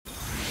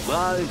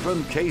Live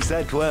from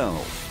KSAT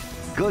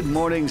 12. Good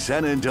Morning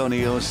San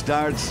Antonio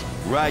starts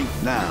right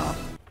now.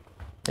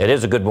 It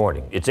is a good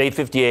morning. It's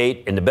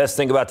 8:58, and the best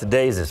thing about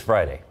today is it's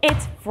Friday.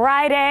 It's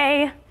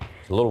Friday.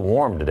 It's a little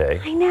warm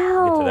today. I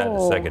know. We'll get to that in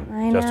a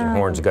second. Justin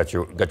Horns got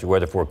your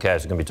weather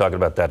forecast. He's going to be talking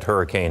about that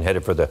hurricane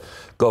headed for the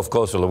Gulf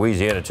Coast of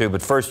Louisiana, too.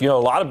 But first, a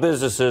lot of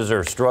businesses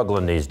are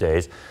struggling these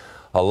days.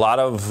 A lot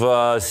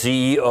of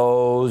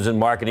CEOs and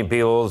marketing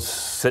people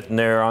sitting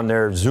there on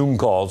their Zoom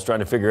calls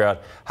trying to figure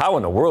out how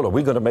in the world are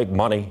we going to make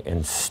money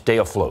and stay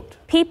afloat.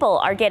 People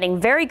are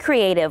getting very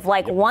creative.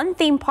 Like one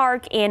theme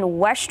park in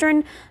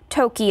Western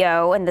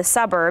Tokyo in the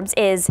suburbs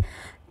is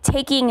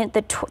taking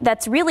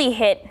that's really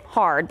hit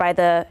hard by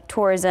the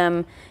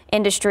tourism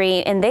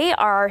industry, and they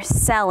are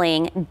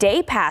selling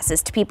day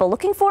passes to people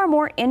looking for a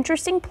more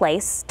interesting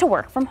place to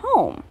work from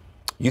home.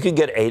 You can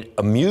get an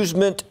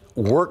amusement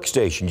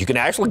workstation. You can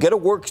actually get a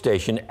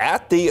workstation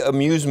at the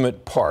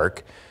amusement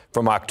park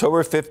from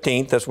October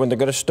 15th. That's when they're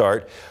going to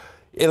start.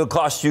 It'll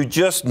cost you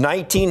just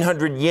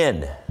 1,900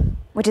 yen.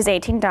 Which is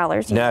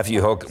 $18. Now, if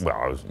you hook, well,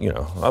 I was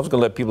going to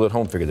let people at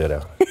home figure that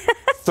out.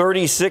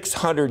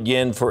 3,600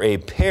 yen for a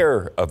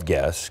pair of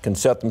guests can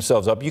set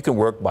themselves up. You can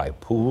work by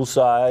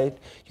poolside.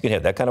 You can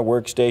have that kind of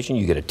workstation.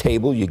 You get a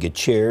table, you get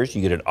chairs,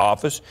 you get an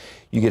office,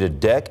 you get a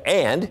deck,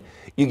 and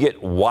you get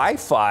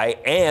Wi-Fi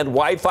and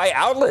Wi-Fi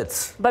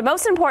outlets. But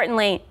most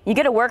importantly, you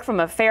get to work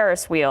from a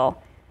Ferris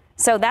wheel.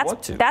 So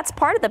that's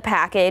part of the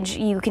package.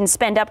 You can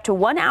spend up to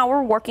 1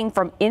 hour working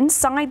from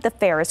inside the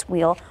Ferris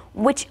wheel,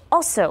 which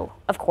also,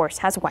 of course,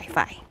 has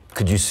Wi-Fi.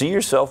 Could you see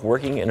yourself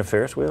working in a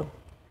Ferris wheel?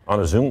 On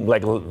a Zoom,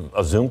 like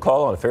a Zoom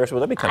call on a Ferris wheel?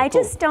 That'd be kind of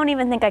cool. I just don't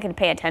even think I can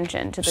pay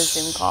attention to the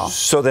Zoom call.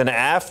 So then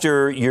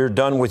after you're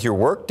done with your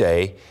work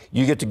day,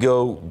 you get to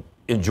go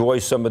enjoy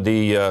some of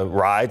the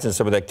rides and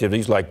some of the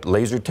activities like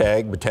laser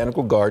tag,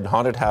 botanical garden,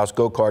 haunted house,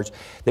 go-karts.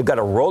 They've got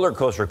a roller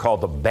coaster called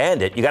the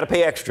Bandit. You got to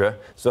pay extra,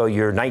 so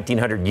your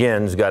 1,900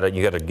 yen's you got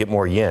to get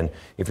more yen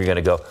if you're going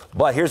to go.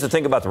 But here's the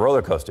thing about the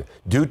roller coaster: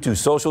 due to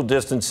social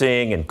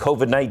distancing and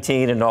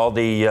COVID-19 and all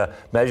the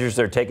measures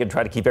they're taking to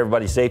try to keep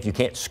everybody safe, you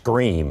can't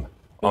scream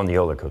on the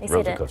roller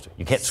coaster.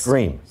 You can't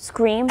scream.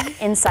 Scream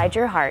inside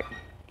your heart.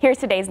 Here's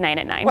today's 9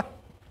 at 9. What?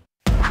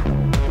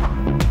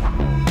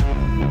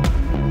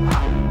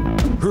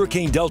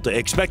 Hurricane Delta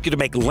expected to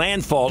make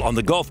landfall on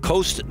the Gulf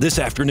Coast this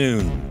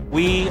afternoon.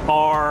 We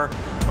are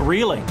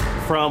reeling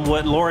from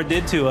what Laura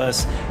did to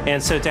us,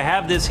 and so to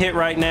have this hit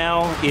right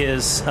now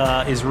is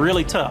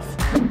really tough.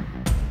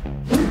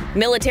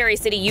 Military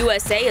City,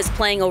 USA is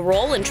playing a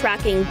role in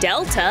tracking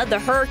Delta. The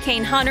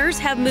hurricane hunters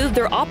have moved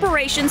their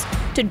operations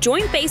to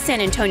Joint Base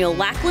San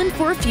Antonio-Lackland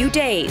for a few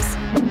days.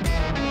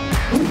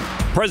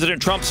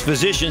 President Trump's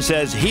physician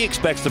says he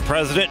expects the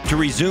president to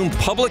resume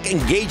public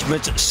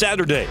engagements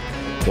Saturday.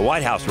 The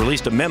White House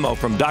released a memo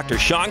from Dr.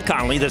 Sean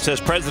Conley that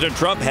says President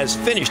Trump has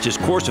finished his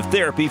course of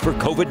therapy for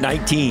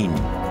COVID-19.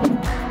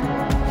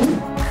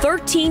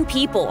 13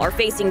 people are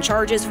facing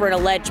charges for an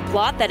alleged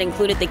plot that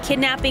included the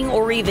kidnapping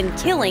or even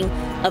killing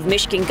of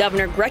Michigan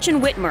Governor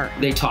Gretchen Whitmer.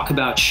 They talk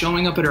about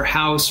showing up at her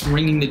house,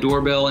 ringing the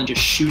doorbell, and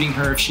just shooting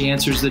her if she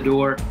answers the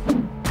door.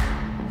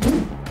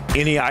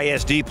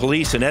 NEISD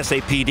police and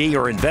SAPD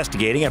are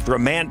investigating after a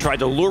man tried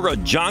to lure a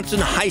Johnson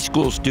High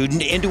School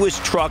student into his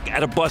truck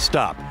at a bus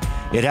stop.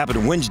 It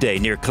happened Wednesday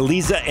near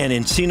Caliza and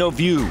Encino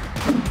View.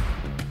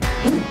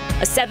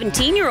 A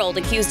 17-year-old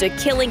accused of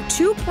killing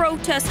 2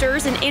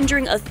 protesters and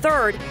injuring a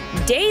third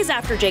days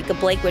after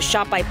Jacob Blake was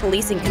shot by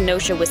police in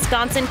Kenosha,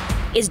 Wisconsin,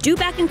 is due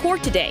back in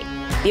court today.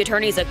 The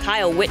attorneys of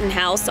Kyle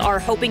Wittenhouse are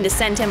hoping to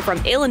send him from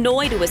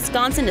Illinois to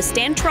Wisconsin to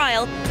stand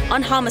trial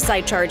on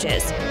homicide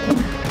charges.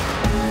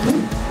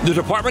 The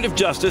Department of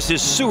Justice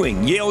is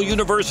suing Yale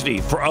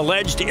University for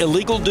alleged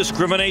illegal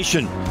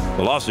discrimination.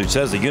 The lawsuit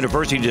says the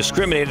university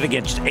discriminated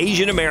against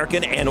Asian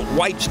American and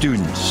white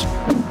students.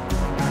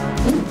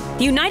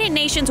 The United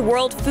Nations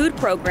World Food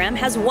Program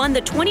has won the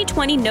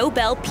 2020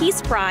 Nobel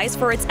Peace Prize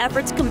for its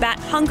efforts to combat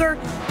hunger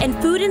and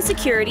food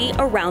insecurity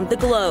around the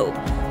globe.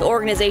 The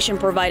organization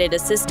provided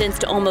assistance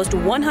to almost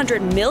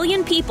 100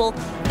 million people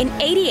in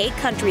 88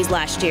 countries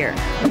last year.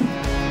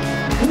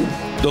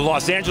 The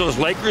Los Angeles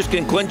Lakers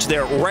can clinch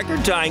their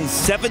record-tying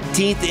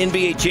 17th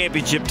NBA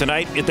championship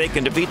tonight if they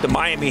can defeat the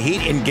Miami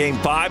Heat in Game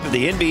 5 of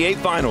the NBA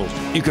Finals.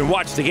 You can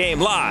watch the game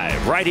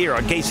live right here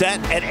on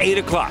KSAT at 8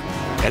 o'clock.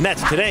 And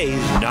that's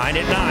today's 9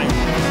 at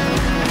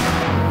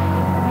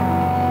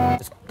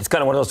 9. It's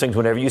kind of one of those things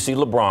whenever you see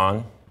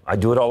LeBron, I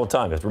do it all the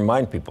time. I have to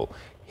remind people,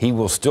 he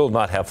will still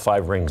not have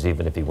 5 rings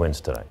even if he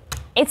wins tonight.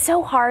 It's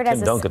so hard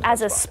as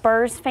a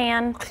Spurs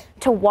fan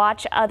to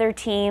watch other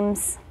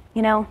teams,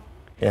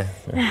 Yeah,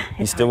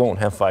 he still won't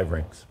have 5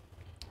 rings.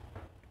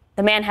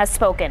 The man has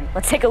spoken.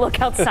 Let's take a look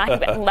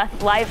outside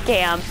live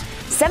cam.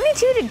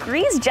 72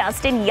 degrees,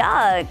 Justin.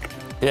 Yuck.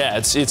 Yeah,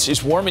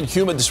 it's warm and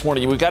humid this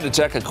morning. We've got a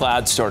deck of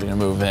clouds starting to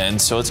move in,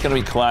 so it's going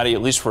to be cloudy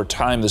at least for a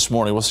time this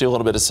morning. We'll see a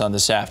little bit of sun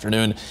this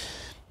afternoon.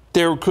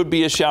 There could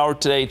be a shower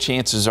today.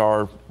 Chances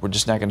are we're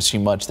just not going to see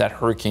much. That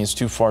hurricane is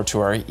too far to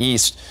our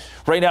east.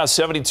 Right now,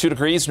 72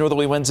 degrees,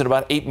 northerly winds at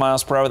about 8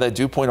 miles per hour. That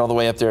dew point all the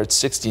way up there at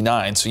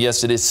 69. So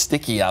yes, it is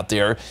sticky out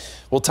there.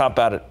 We'll top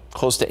out at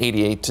close to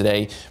 88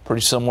 today,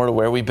 pretty similar to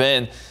where we've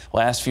been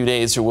last few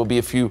days. There will be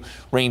a few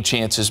rain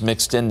chances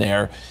mixed in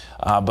there,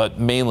 but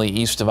mainly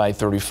east of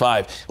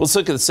I-35. Let's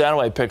look at the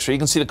satellite picture. You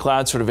can see the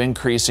clouds sort of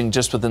increasing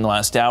just within the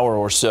last hour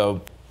or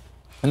so,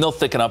 and they'll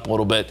thicken up a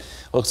little bit.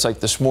 Looks like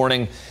this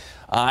morning.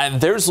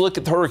 There's a look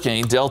at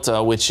Hurricane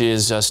Delta, which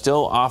is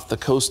still off the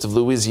coast of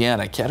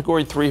Louisiana.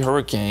 Category 3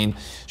 hurricane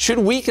should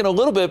weaken a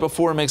little bit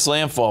before it makes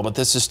landfall, but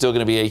this is still going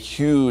to be a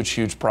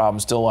huge problem.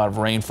 Still a lot of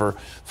rain for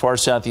far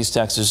southeast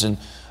Texas and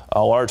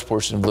a large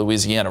portion of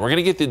Louisiana. We're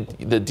going to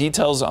get the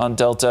details on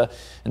Delta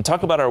and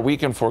talk about our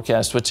weekend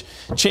forecast, which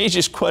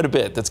changes quite a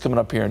bit. That's coming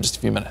up here in just a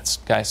few minutes.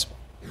 Guys.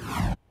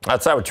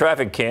 Outside with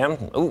traffic, Cam.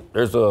 Ooh,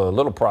 there's a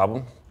little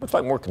problem. Looks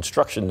like more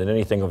construction than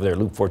anything over there,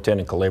 Loop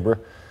 410 in Calabria.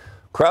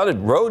 Crowded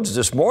roads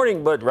this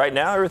morning, but right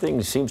now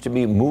everything seems to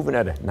be moving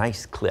at a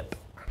nice clip.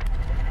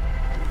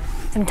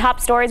 Some top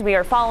stories we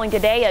are following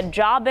today. A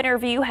job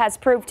interview has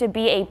proved to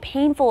be a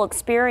painful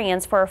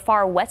experience for a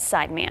Far West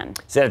Side man.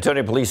 San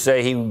Antonio police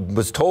say he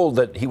was told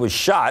that he was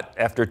shot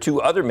after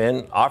 2 other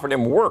men offered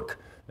him work.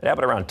 It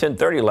happened around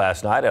 10:30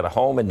 last night at a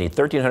home in the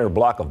 1300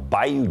 block of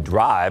Bayou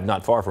Drive,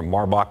 not far from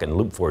Marbach and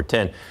Loop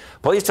 410.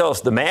 Police tell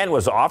us the man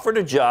was offered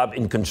a job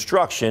in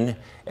construction,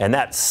 and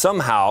that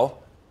somehow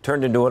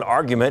turned into an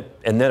argument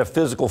and then a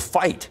physical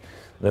fight.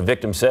 The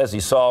victim says he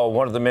saw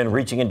one of the men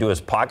reaching into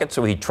his pocket,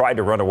 so he tried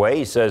to run away.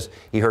 He says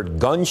he heard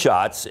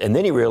gunshots, and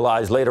then he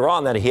realized later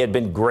on that he had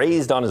been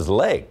grazed on his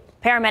leg.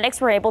 Paramedics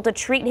were able to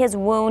treat his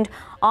wound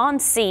on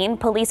scene.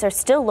 Police are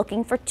still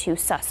looking for 2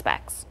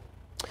 suspects.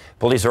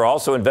 Police are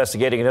also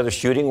investigating another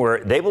shooting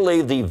where they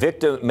believe the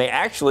victim may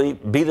actually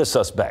be the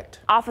suspect.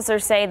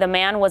 Officers say the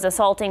man was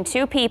assaulting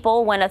 2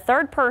 people when a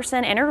third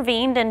person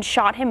intervened and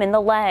shot him in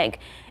the leg.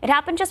 It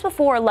happened just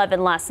before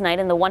 11 last night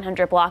in the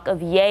 100 block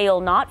of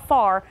Yale, not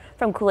far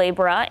from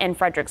Culebra and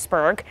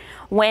Fredericksburg.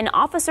 When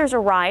officers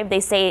arrived, they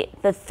say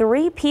the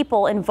 3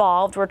 people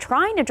involved were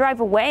trying to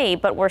drive away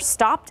but were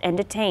stopped and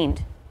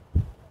detained.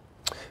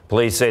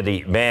 Police say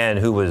the man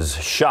who was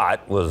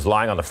shot was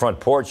lying on the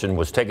front porch and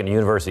was taken to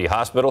University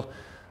Hospital.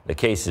 The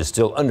case is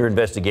still under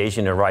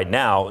investigation, and right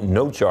now,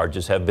 no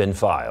charges have been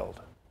filed.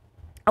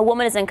 A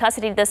woman is in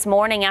custody this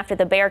morning after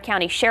the Bexar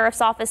County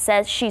Sheriff's Office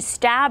says she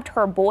stabbed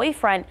her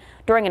boyfriend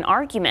during an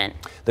argument.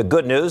 The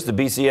good news, the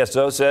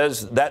BCSO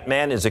says that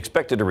man is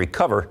expected to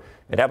recover.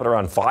 It happened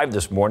around 5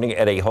 this morning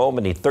at a home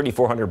in the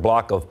 3400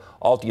 block of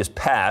Altius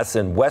Pass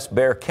in West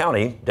Bexar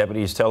County.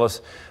 Deputies tell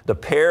us the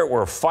pair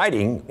were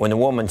fighting when the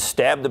woman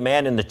stabbed the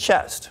man in the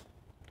chest.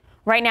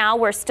 Right now,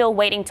 we're still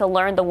waiting to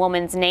learn the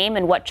woman's name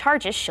and what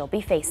charges she'll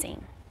be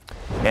facing.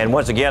 And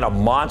once again, a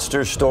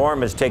monster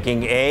storm is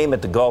taking aim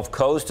at the Gulf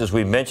Coast. As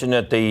we mentioned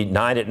at the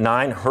 9 at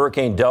 9,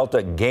 Hurricane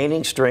Delta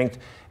gaining strength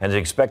and is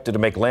expected to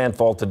make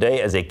landfall today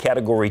as a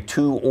Category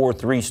 2 or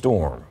 3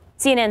 storm.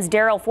 CNN's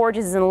Daryl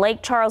Forges is in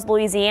Lake Charles,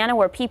 Louisiana,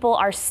 where people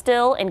are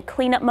still in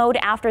cleanup mode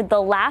after the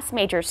last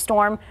major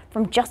storm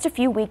from just a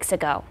few weeks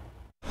ago.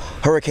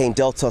 Hurricane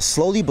Delta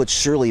slowly but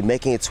surely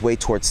making its way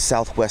towards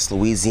southwest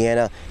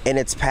Louisiana. In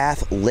its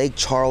path, Lake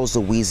Charles,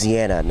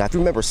 Louisiana. Now, if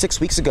you remember,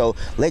 6 weeks ago,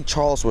 Lake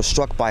Charles was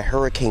struck by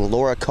Hurricane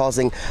Laura,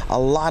 causing a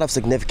lot of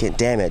significant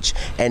damage.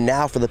 And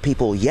now for the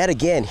people yet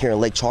again here in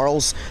Lake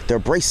Charles, they're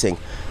bracing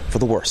for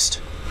the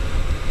worst.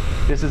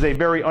 This is a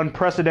very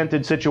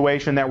unprecedented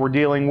situation that we're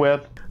dealing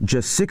with.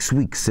 Just 6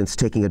 weeks since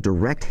taking a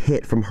direct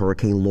hit from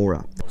Hurricane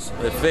Laura.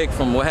 The effect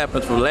from what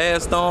happened from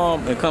last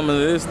storm and coming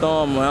to this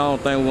storm, I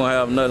don't think we're going to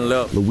have nothing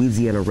left.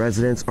 Louisiana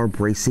residents are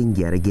bracing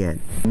yet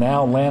again.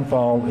 Now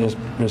landfall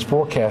is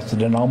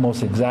forecasted in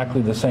almost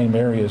exactly the same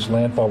area as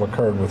landfall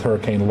occurred with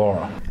Hurricane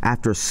Laura.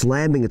 After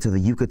slamming into the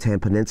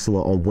Yucatan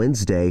Peninsula on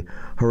Wednesday,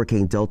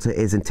 Hurricane Delta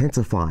is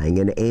intensifying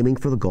and aiming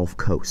for the Gulf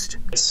Coast.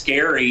 It's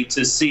scary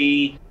to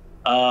see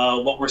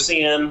what we're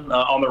seeing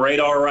on the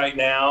radar right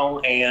now,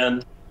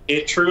 and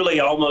it truly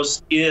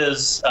almost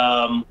is,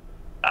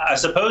 I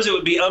suppose it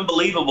would be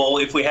unbelievable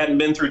if we hadn't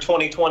been through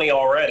 2020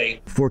 already.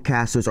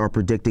 Forecasters are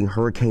predicting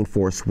hurricane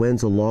force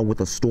winds along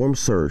with a storm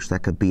surge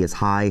that could be as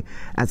high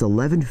as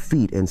 11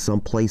 feet in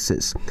some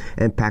places,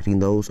 impacting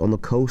those on the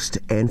coast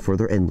and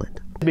further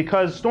inland.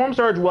 Because storm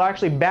surge will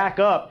actually back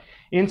up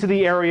into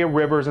the area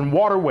rivers and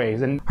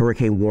waterways. And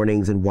hurricane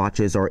warnings and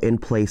watches are in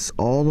place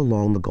all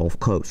along the Gulf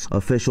Coast.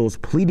 Officials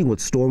pleading with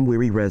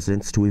storm-weary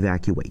residents to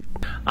evacuate.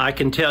 I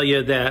can tell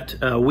you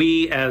that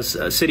we as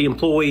city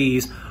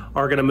employees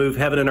are going to move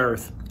heaven and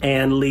earth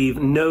and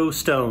leave no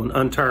stone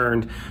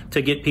unturned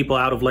to get people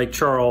out of Lake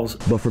Charles.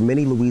 But for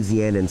many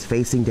Louisianans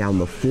facing down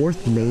the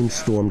 4th named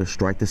storm to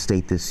strike the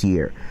state this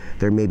year,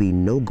 there may be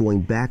no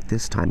going back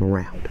this time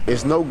around.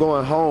 It's no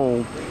going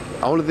home.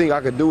 The only thing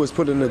I could do is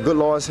put it in the good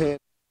Lord's hand.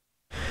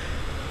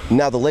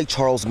 Now, the Lake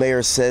Charles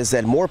mayor says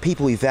that more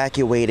people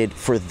evacuated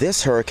for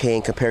this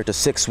hurricane compared to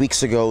 6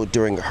 weeks ago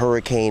during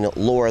Hurricane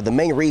Laura. The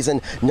main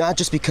reason, not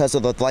just because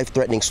of the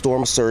life-threatening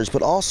storm surge,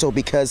 but also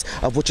because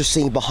of what you're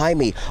seeing behind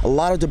me. A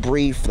lot of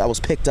debris that was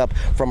picked up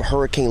from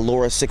Hurricane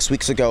Laura 6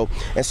 weeks ago.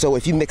 And so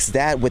if you mix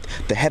that with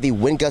the heavy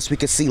wind gusts we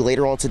could see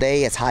later on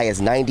today, as high as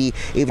 90,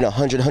 even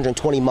 100,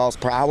 120 miles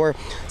per hour,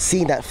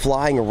 seeing that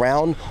flying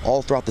around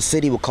all throughout the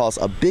city will cause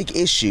a big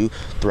issue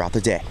throughout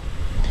the day.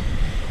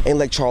 In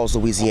Lake Charles,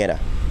 Louisiana,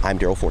 I'm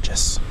Daryl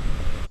Forges.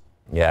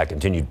 Yeah,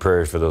 continued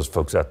prayers for those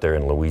folks out there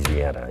in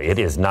Louisiana. It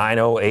is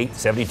 9:08,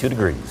 72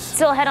 degrees.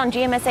 Still ahead on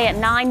GMSA at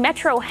 9,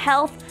 Metro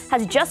Health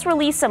has just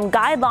released some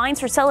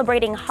guidelines for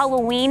celebrating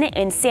Halloween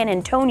in San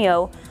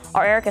Antonio.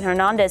 Our Erica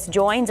Hernandez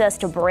joins us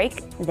to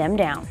break them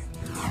down.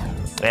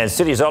 And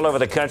cities all over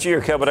the country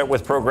are coming up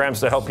with programs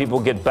to help people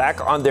get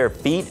back on their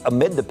feet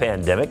amid the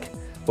pandemic.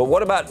 But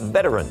what about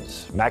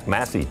veterans? Mac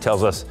Massey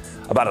tells us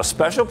about a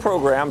special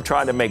program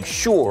trying to make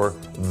sure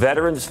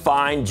veterans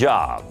find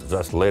jobs.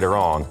 That's later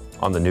on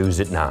the news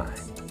at 9.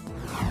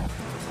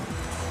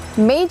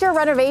 Major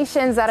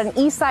renovations at an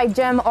Eastside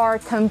gym are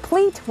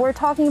complete. We're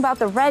talking about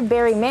the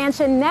Redberry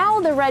Mansion, now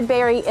the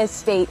Redberry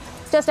Estate.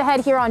 Just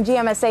ahead here on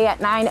GMSA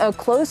at 9, a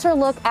closer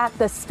look at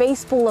the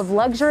space full of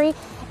luxury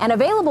and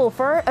available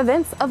for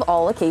events of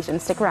all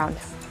occasions. Stick around.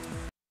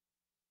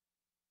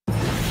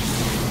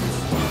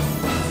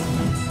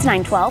 It's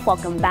 9:12.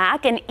 Welcome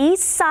back. An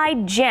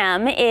Eastside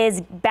gym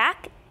is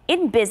back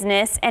in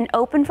business and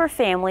open for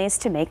families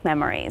to make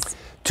memories.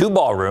 2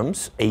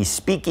 ballrooms, a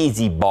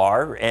speakeasy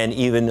bar, and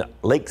even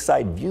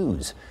lakeside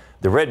views.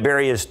 The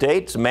Redberry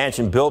Estate's a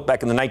mansion built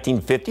back in the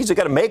 1950s. It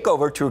got a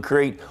makeover to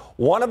create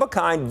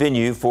one-of-a-kind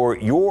venue for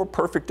your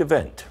perfect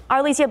event.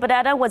 Arlicia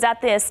Barrera was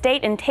at the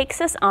estate and takes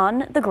us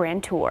on the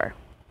grand tour.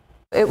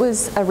 It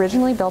was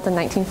originally built in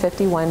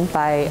 1951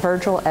 by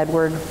Virgil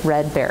Edward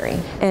Redberry.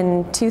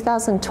 In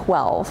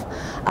 2012,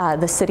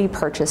 the city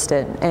purchased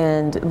it,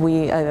 and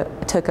we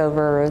took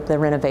over the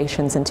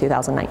renovations in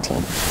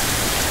 2019.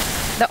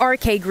 The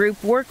RK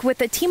Group worked with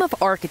a team of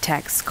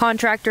architects,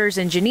 contractors,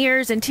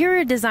 engineers,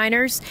 interior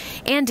designers,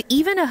 and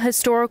even a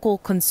historical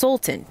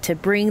consultant to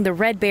bring the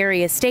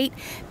Redberry Estate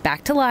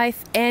back to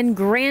life and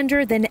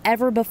grander than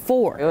ever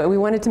before. We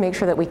wanted to make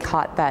sure that we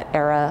caught that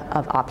era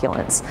of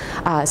opulence.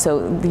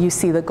 So you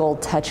see the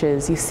gold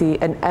touches, you see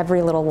in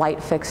every little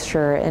light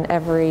fixture, and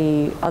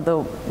every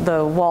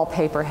the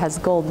wallpaper has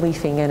gold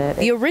leafing in it.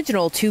 The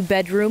original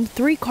 2-bedroom,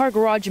 3-car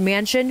garage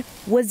mansion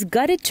was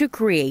gutted to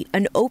create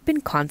an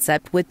open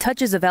concept with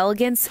touches of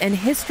elegance and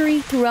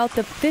history throughout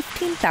the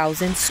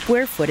 15,000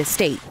 square foot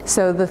estate.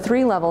 So the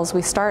 3 levels,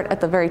 we start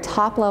at the very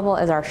top level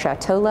as our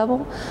chateau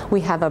level.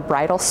 We have a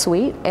bridal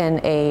suite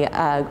and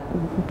a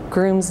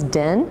groom's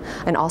den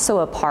and also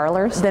a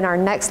parlor. Then our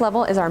next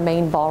level is our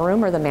main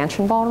ballroom, or the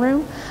mansion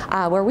ballroom,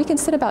 where we can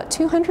sit about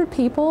 200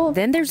 people.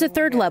 Then there's a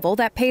 3rd level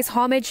that pays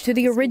homage to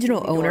the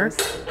original owner,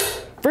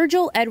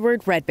 Virgil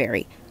Edward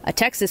Redberry, a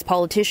Texas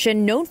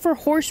politician known for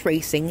horse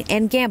racing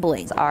and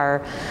gambling.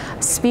 Our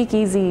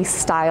speakeasy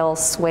style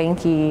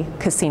swanky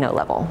casino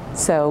level.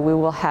 So we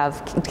will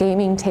have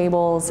gaming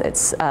tables,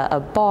 it's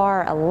a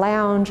bar, a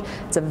lounge.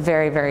 It's a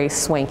very, very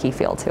swanky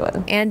feel to it.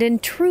 And in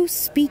true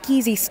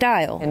speakeasy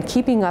style. And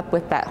keeping up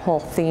with that whole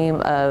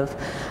theme of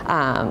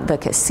the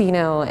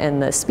casino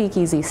and the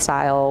speakeasy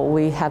style,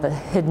 we have a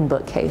hidden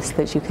bookcase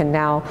that you can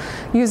now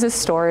use as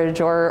storage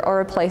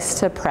or a place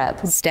to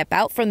prep. Step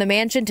out from the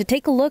mansion to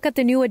take a look at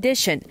the new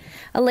addition.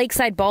 A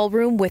lakeside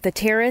ballroom with a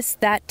terrace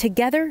that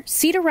together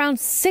seat around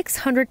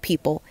 600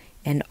 people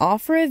and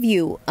offer a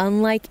view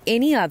unlike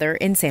any other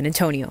in San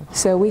Antonio.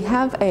 So we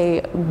have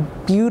a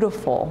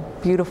beautiful,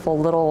 beautiful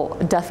little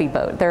Duffy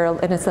boat.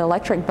 And it's an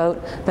electric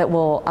boat that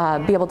will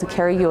be able to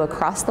carry you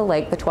across the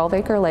lake, the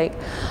 12-acre lake,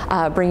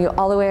 bring you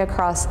all the way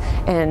across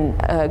in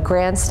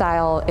grand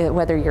style,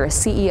 whether you're a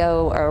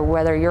CEO or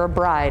whether you're a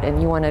bride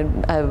and you want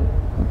an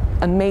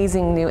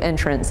amazing new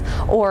entrance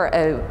or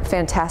a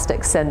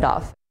fantastic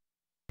send-off.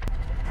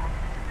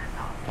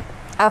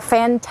 A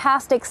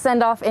fantastic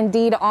send-off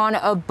indeed on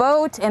a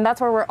boat, and that's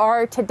where we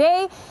are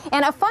today.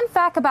 And a fun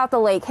fact about the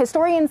lake,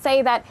 historians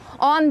say that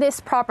on this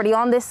property,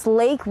 on this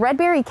lake,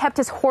 Redberry kept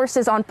his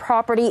horses on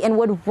property and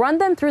would run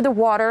them through the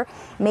water,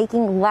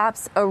 making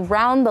laps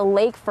around the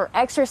lake for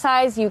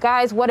exercise. You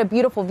guys, what a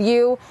beautiful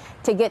view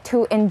to get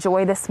to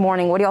enjoy this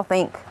morning. What do y'all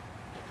think?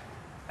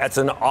 That's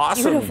an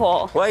awesome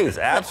place.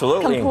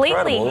 Absolutely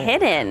completely incredible.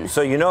 Hidden.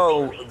 So you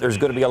know there's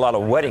going to be a lot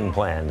of wedding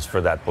plans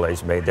for that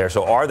place made there.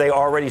 So are they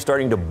already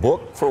starting to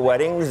book for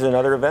weddings and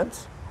other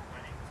events?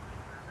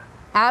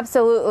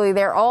 Absolutely.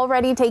 They're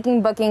already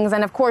taking bookings.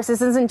 And of course,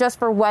 this isn't just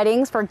for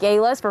weddings, for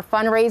galas, for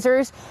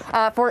fundraisers,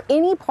 for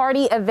any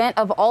party event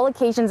of all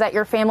occasions that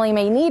your family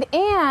may need.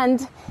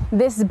 And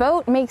this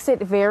boat makes it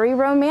very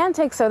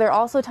romantic. So they're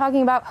also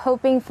talking about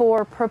hoping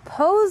for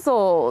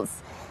proposals.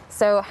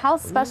 So how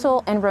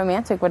special and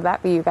romantic would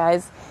that be, you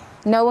guys?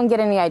 No one get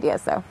any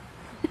ideas, though.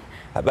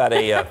 How about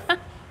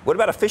what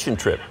about a fishing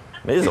trip?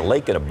 I mean, there's a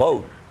lake and a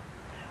boat.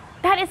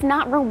 That is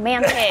not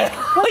romantic.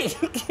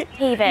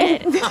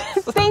 David.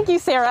 Thank you,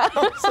 Sarah.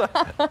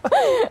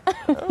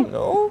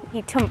 No.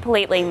 He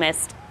completely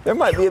missed. There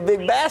might be a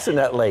big bass in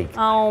that lake.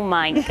 Oh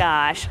my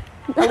gosh.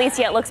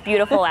 Alicia, it looks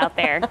beautiful out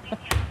there.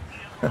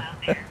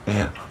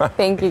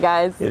 Thank you,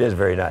 guys. It is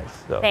very nice.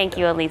 So. Thank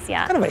you,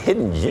 Alicia. Kind of a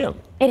hidden gem.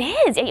 It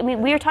is. I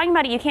mean, we were talking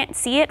about it. You can't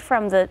see it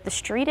from the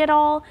street at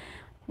all.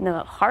 In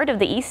the heart of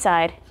the east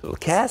side. A little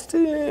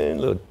casting,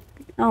 little.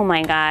 Oh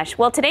my gosh.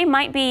 Well, today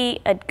might be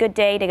a good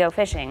day to go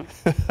fishing.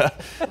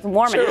 It's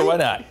warm enough. Sure, why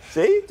not?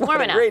 See? It's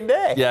warm enough. Great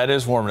day. Yeah, it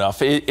is warm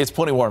enough. It's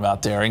plenty warm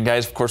out there. And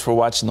guys, of course, we're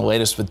watching the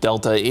latest with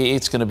Delta.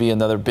 It's going to be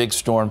another big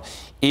storm.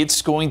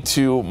 It's going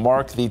to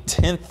mark the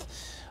 10th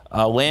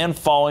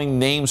landfalling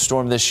named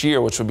storm this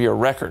year, which would be a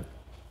record.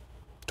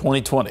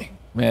 2020.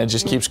 Man, it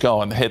just keeps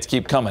going. The hits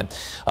keep coming.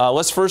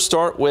 Let's first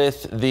start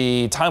with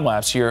the time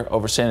lapse here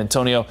over San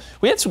Antonio.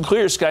 We had some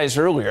clear skies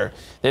earlier.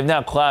 They've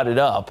now clouded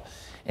up,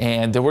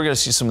 and we're going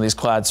to see some of these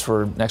clouds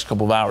for the next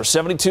couple of hours.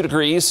 72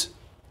 degrees.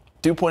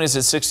 Dew point is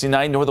at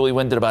 69. Northerly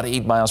wind at about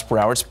 8 miles per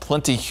hour. It's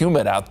plenty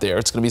humid out there.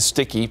 It's going to be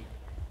sticky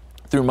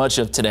through much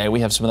of today.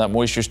 We have some of that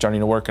moisture starting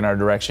to work in our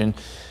direction.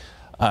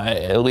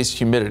 At least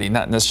humidity,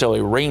 not necessarily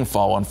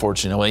rainfall,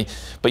 unfortunately.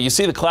 But you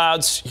see the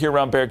clouds here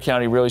around Bexar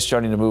County really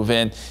starting to move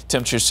in.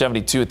 Temperature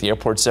 72 at the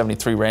airport,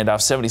 73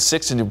 Randolph,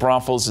 76 in New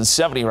Braunfels, and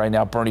 70 right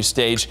now at Bernie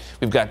Stage.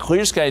 We've got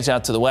clear skies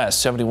out to the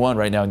west, 71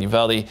 right now in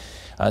Uvalde,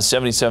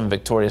 77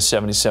 Victoria,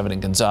 77 in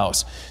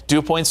Gonzales.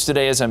 Dew points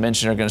today, as I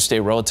mentioned, are going to stay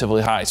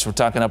relatively high. So we're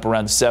talking up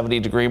around the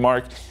 70-degree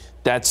mark.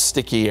 That's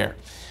sticky air.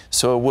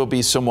 So it will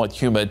be somewhat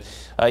humid,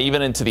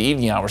 even into the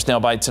evening hours. Now,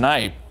 by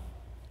tonight,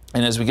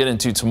 and as we get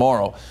into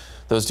tomorrow,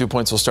 those dew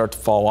points will start to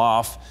fall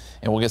off,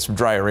 and we'll get some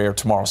drier air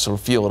tomorrow, so it'll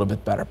feel a little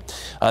bit better.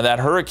 That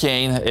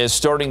hurricane is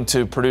starting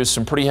to produce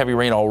some pretty heavy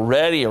rain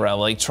already around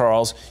Lake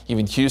Charles,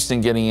 even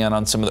Houston getting in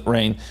on some of the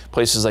rain.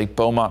 Places like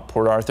Beaumont,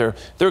 Port Arthur,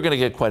 they're going to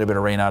get quite a bit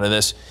of rain out of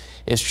this.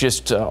 It's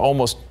just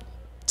almost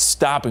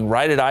stopping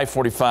right at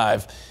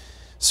I-45.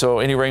 So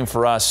any rain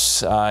for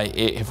us,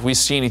 if we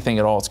see anything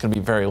at all, it's going to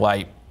be very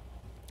light.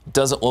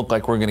 Doesn't look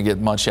like we're going to get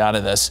much out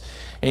of this.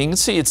 And you can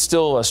see it's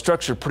still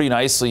structured pretty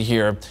nicely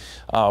here.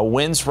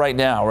 Winds right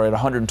now are at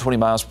 120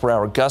 miles per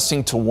hour,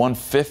 gusting to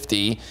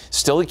 150.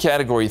 Still a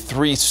Category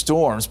 3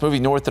 storms,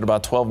 moving north at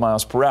about 12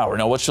 miles per hour.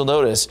 Now, what you'll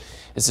notice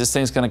is this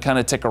thing's going to kind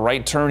of take a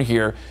right turn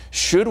here.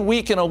 Should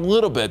weaken a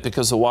little bit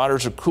because the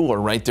waters are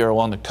cooler right there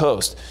along the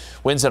coast.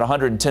 Winds at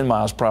 110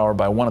 miles per hour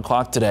by 1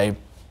 o'clock today.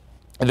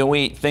 And then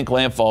we think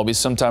landfall will be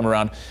sometime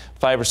around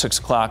 5 or 6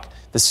 o'clock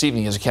this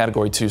evening as a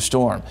Category 2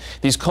 storm.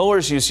 These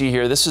colors you see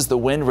here, this is the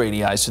wind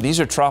radii. So these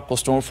are tropical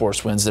storm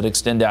force winds that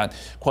extend out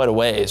quite a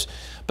ways.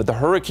 But the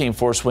hurricane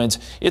force winds,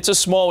 it's a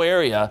small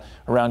area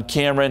around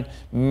Cameron,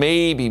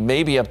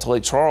 maybe up to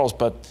Lake Charles,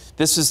 but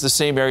this is the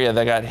same area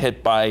that got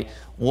hit by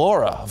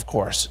Laura, of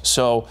course.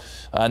 So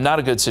not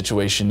a good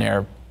situation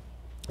there.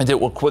 And it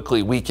will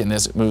quickly weaken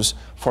as it moves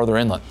farther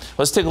inland.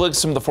 Let's take a look at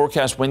some of the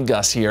forecast wind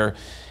gusts here.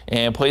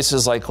 And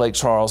places like Lake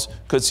Charles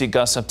could see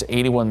gusts up to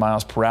 81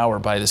 miles per hour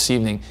by this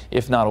evening,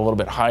 if not a little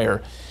bit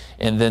higher.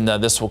 And then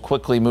this will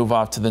quickly move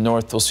off to the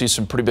north. We'll see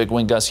some pretty big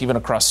wind gusts even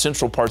across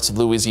central parts of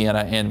Louisiana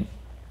and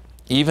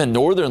even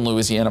northern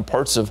Louisiana,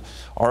 parts of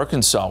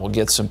Arkansas will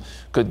get some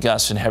good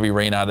gusts and heavy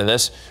rain out of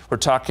this. We're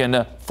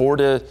talking 4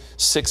 to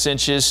 6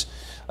 inches.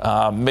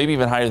 Maybe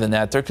even higher than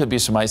that. There could be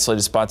some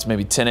isolated spots,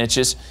 maybe 10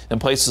 inches. In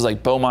places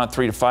like Beaumont,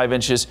 3 to 5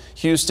 inches.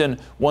 Houston,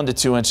 1 to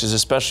 2 inches,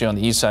 especially on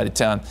the east side of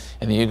town.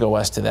 And then you go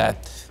west of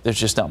that, there's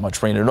just not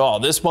much rain at all.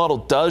 This model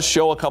does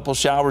show a couple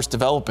showers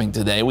developing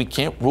today. We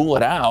can't rule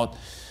it out,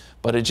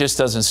 but it just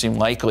doesn't seem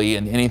likely.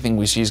 And anything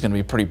we see is going to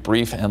be pretty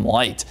brief and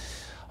light.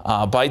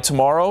 By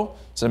tomorrow,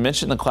 as I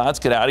mentioned, the clouds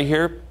get out of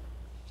here.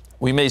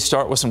 We may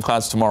start with some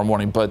clouds tomorrow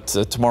morning, but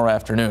tomorrow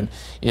afternoon,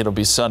 it'll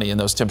be sunny and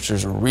those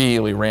temperatures will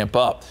really ramp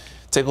up.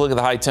 Take a look at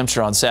the high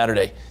temperature on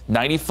Saturday.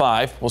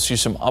 95. We'll see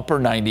some upper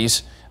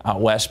 90s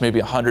out west, maybe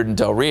 100 in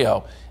Del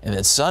Rio. And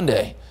then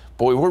Sunday,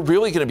 boy, we're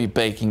really going to be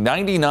baking.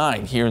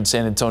 99 here in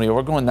San Antonio.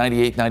 We're going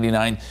 98,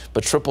 99,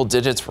 but triple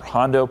digits for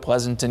Hondo,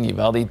 Pleasanton,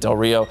 Uvalde, Del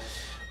Rio.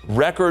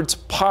 Records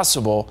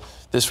possible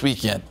this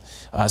weekend.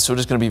 So it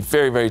is going to be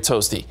very, very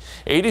toasty.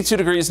 82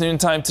 degrees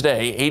noontime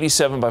today,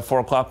 87 by 4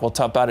 o'clock. We'll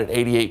top out at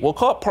 88. We'll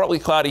call it partly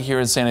cloudy here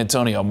in San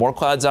Antonio. More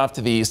clouds off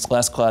to the east,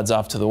 less clouds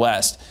off to the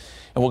west.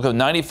 And we'll go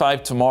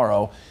 95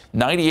 tomorrow,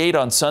 98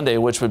 on Sunday,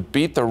 which would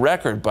beat the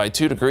record by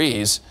 2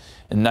 degrees,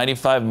 and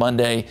 95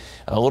 Monday,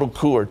 a little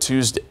cooler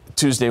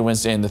Tuesday,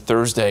 Wednesday, and the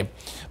Thursday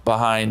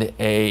behind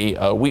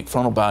a weak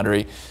frontal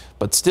boundary,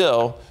 but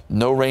still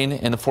no rain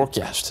in the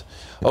forecast.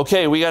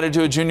 Okay, we got to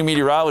do a junior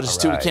meteorologist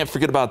too. We can't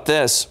forget about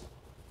this.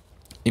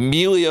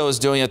 Emilio is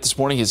doing it this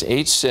morning. He's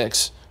age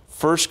 6,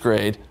 first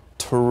grade,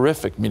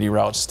 terrific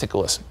meteorologist. Take a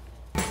listen.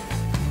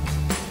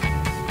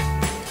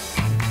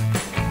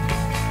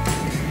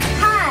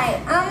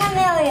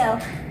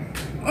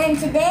 And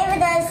today we're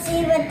going to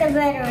see what the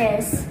weather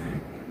is.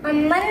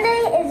 On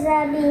Monday it's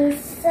going to be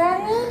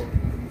sunny,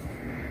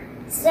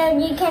 so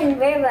you can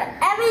wear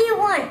whatever you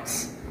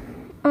want.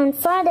 On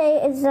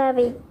Friday it's going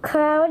to be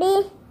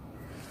cloudy,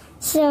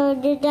 So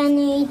then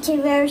you need to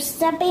wear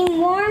something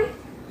warm.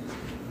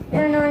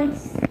 And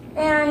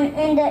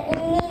in the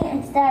evening,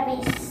 it's gonna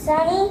be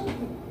sunny.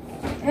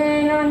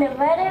 And on the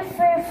weather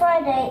for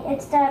Friday,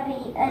 it's gonna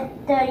be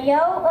the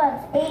low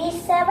of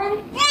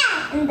 87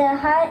 and the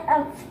high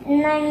of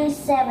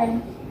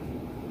 97.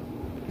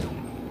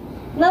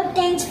 Well,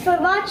 thanks for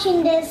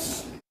watching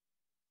this.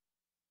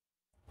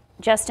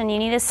 Justin, you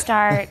need to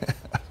start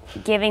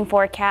giving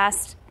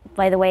forecasts.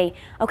 By the way,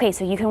 okay,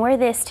 so you can wear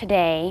this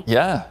today.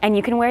 Yeah. And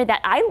you can wear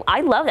that. I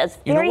love that. It's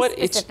very you know what?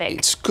 specific.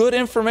 It's good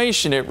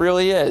information. It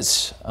really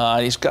is.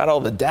 He's got all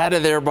the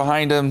data there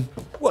behind him.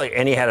 Well,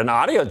 and he had an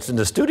audience in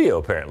the studio,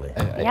 apparently.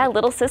 Yeah,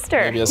 little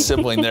sister. Maybe a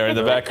sibling there in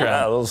the background.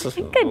 Yeah, little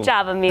sister. Good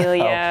job,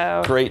 Emilio.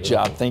 Oh, great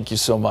job. Thank you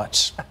so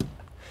much.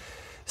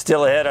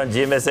 Still ahead on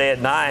GMSA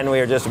at 9, we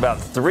are just about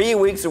 3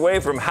 weeks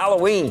away from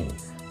Halloween.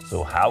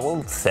 So how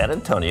will San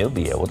Antonio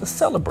be able to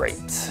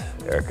celebrate?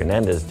 Eric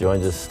Hernandez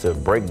joins us to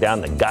break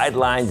down the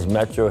guidelines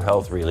Metro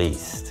Health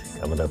released.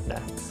 Coming up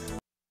next.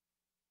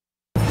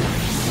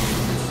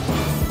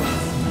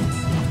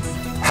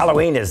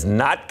 Halloween is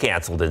not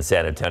canceled in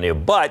San Antonio,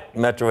 but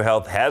Metro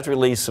Health has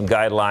released some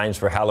guidelines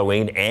for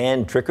Halloween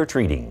and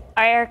trick-or-treating.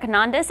 Eric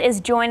Hernandez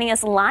is joining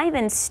us live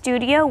in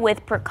studio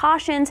with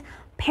precautions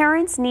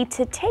parents need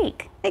to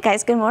take. Hey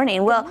guys, good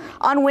morning. Well,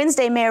 on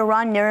Wednesday, Mayor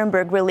Ron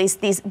Nirenberg released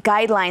these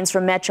guidelines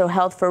from Metro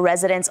Health for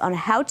residents on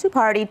how to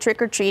party,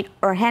 trick-or-treat,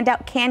 or hand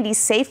out candy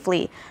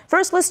safely.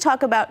 First, let's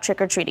talk about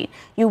trick-or-treating.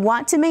 You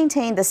want to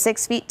maintain the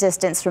 6 feet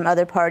distance from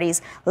other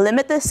parties,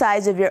 limit the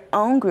size of your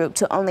own group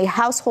to only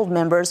household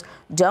members,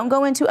 don't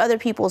go into other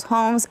people's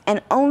homes,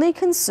 and only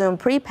consume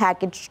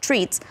prepackaged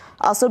treats.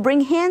 Also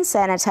bring hand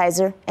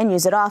sanitizer and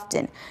use it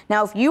often.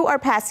 Now, if you are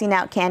passing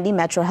out candy,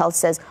 Metro Health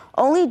says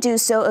only do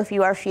so if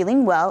you are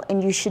feeling well,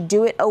 and you should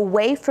do it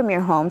away from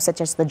your home, such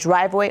as the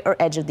driveway or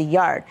edge of the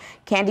yard.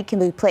 Candy can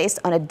be placed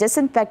on a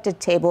disinfected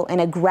table in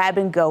a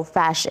grab-and-go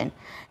fashion.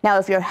 Now,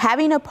 if you're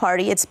having a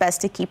party, it's best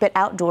to keep it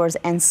outdoors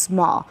and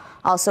small.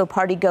 Also,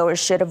 partygoers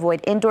should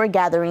avoid indoor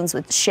gatherings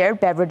with shared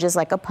beverages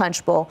like a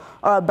punch bowl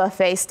or a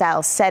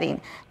buffet-style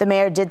setting. The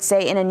mayor did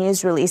say in a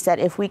news release that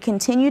if we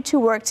continue to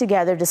work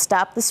together to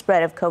stop the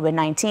spread of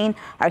COVID-19,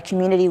 our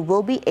community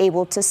will be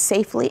able to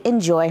safely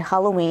enjoy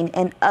Halloween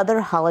and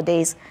other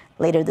holidays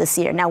later this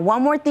year. Now,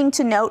 one more thing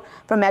to note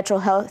from Metro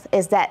Health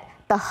is that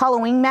the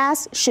Halloween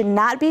mask should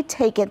not be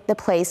taking the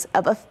place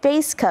of a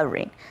face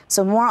covering.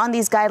 So more on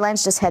these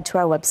guidelines, just head to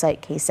our website,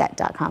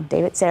 ksat.com.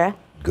 David, Sarah?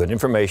 Good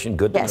information,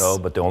 good to know,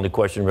 but the only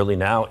question really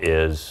now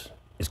is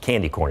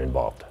candy corn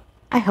involved?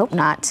 I hope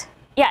not.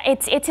 Yeah,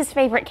 it's his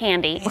favorite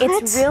candy.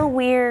 What? It's real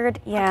weird.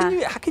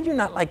 Yeah. How could you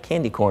not like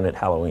candy corn at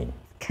Halloween?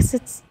 Because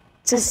it's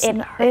just it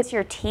hurts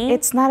your teeth.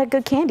 It's not a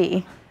good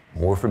candy.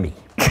 More for me.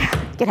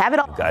 You can have it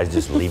all. You guys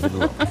just leave it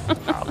alone.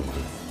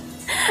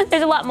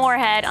 There's a lot more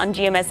ahead on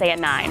GMSA at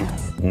 9.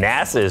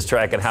 NASA is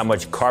tracking how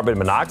much carbon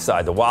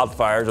monoxide the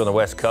wildfires on the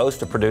West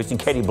Coast are producing.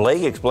 Katie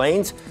Blake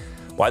explains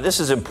why this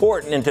is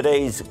important in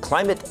today's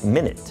Climate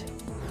Minute.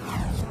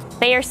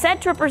 They are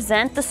said to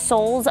represent the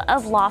souls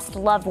of lost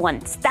loved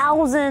ones.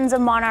 Thousands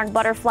of monarch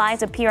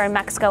butterflies appear in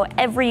Mexico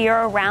every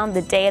year around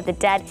the Day of the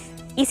Dead.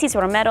 Isis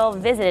Romero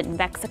visited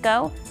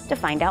Mexico to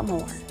find out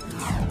more.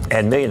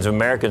 And millions of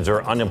Americans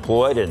are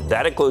unemployed, and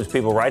that includes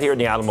people right here in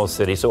the Alamo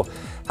City. So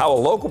how a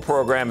local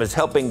program is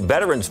helping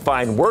veterans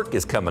find work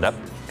is coming up.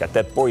 Got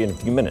that for you in a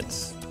few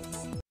minutes.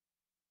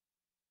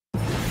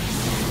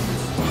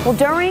 Well,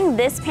 during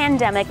this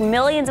pandemic,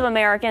 millions of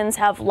Americans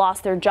have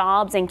lost their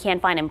jobs and can't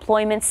find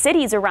employment.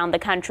 Cities around the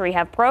country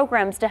have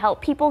programs to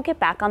help people get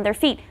back on their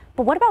feet.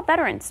 But what about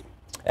veterans?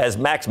 As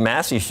Max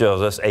Massey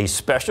shows us, a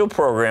special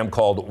program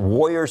called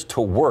Warriors to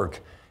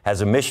Work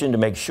has a mission to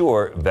make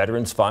sure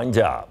veterans find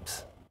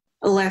jobs.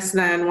 Less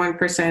than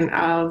 1%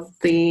 of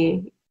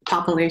the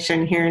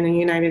population here in the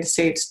United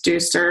States do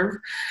serve.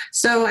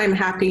 So I'm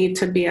happy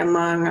to be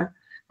among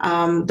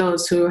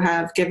those who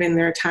have given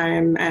their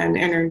time and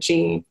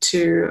energy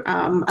to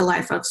a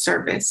life of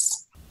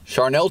service.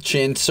 Charnel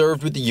Chin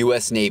served with the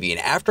U.S. Navy, and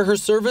after her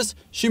service,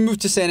 she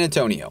moved to San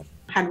Antonio.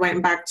 I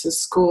went back to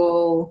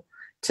school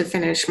to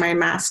finish my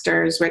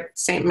master's with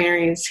St.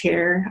 Mary's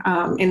here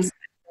in San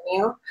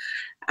Antonio.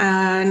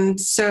 And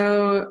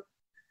so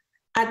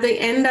at the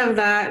end of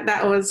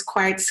that was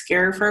quite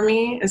scary for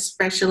me,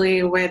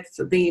 especially with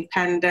the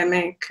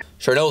pandemic.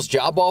 Charnel's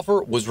job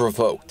offer was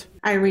revoked.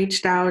 I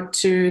reached out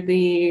to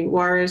the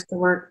Warriors to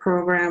Work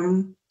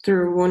program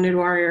through Wounded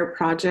Warrior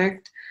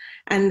Project,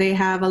 and they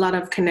have a lot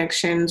of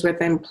connections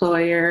with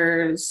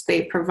employers.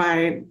 They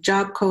provide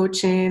job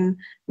coaching,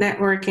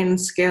 networking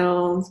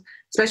skills,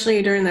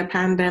 especially during the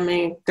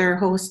pandemic. They're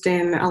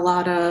hosting a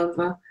lot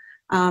of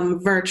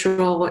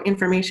virtual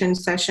information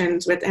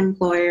sessions with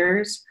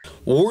employers.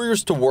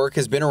 Warriors to Work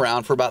has been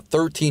around for about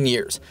 13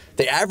 years.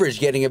 They average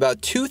getting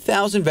about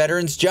 2,000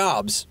 veterans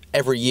jobs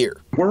every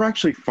year. We're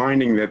actually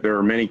finding that there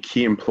are many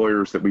key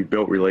employers that we've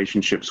built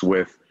relationships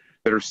with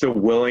that are still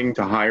willing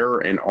to hire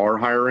and are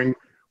hiring.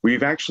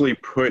 We've actually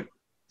put,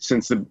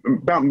 since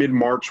about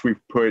mid-March, we've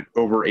put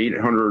over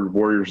 800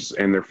 warriors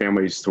and their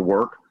families to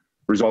work.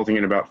 resulting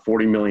in about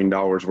 $40 million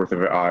worth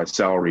of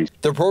salaries.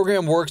 The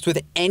program works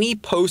with any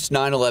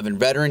post-9/11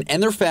 veteran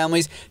and their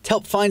families to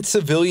help find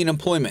civilian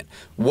employment,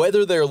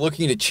 whether they're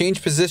looking to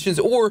change positions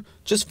or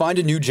just find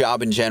a new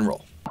job in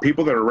general.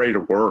 People that are ready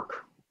to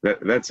work,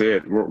 that's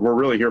it. We're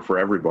really here for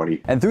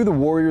everybody. And through the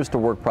Warriors to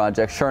Work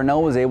project,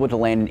 Charnel was able to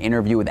land an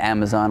interview with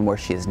Amazon, where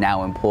she is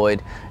now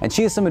employed. And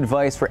she has some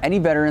advice for any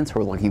veterans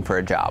who are looking for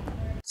a job.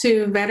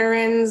 To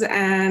veterans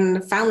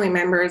and family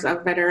members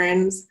of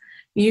veterans,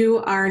 you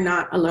are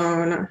not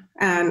alone,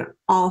 and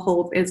all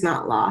hope is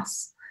not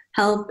lost.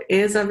 Help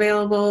is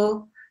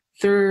available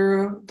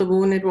through the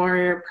Wounded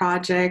Warrior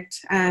Project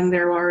and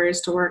their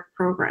Warriors to Work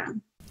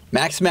program.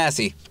 Max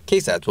Massey,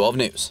 KSAT 12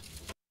 News.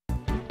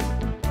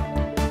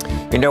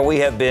 You know, we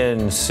have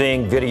been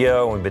seeing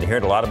video and we've been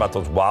hearing a lot about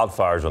those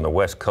wildfires on the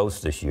West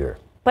Coast this year.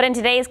 But in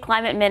today's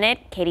Climate Minute,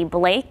 Katie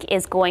Blake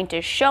is going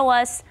to show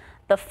us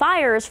the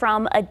fires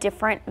from a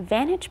different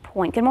vantage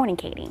point. Good morning,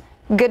 Katie.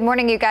 Good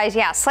morning, you guys.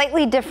 Yeah,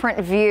 slightly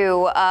different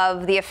view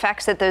of the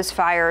effects that those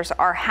fires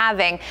are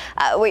having.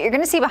 What you're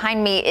going to see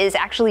behind me is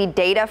actually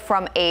data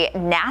from a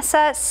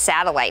NASA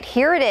satellite.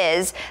 Here it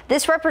is.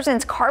 This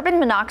represents carbon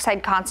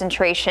monoxide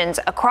concentrations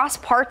across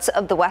parts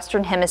of the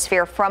Western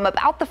Hemisphere from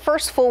about the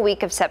first full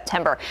week of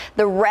September.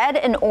 The red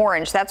and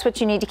orange, that's what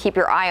you need to keep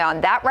your eye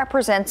on. That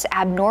represents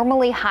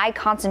abnormally high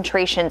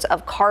concentrations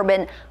of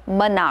carbon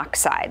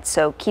monoxide.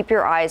 So keep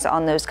your eyes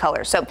on those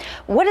colors. So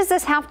what does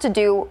this have to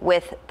do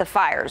with the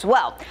fires?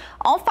 Well,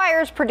 all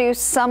fires produce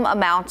some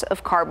amount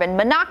of carbon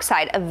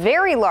monoxide. A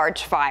very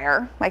large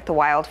fire, like the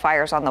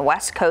wildfires on the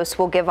West Coast,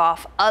 will give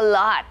off a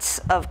lot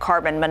of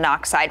carbon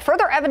monoxide.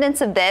 Further evidence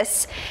of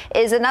this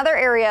is another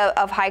area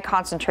of high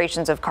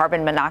concentrations of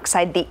carbon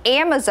monoxide, the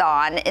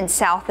Amazon in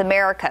South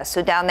America.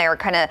 So down there,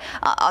 kind of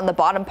on the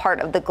bottom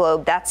part of the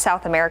globe, that's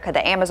South America,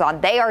 the Amazon.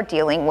 They are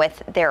dealing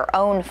with their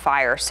own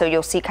fire. So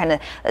you'll see kind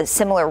of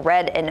similar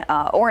red and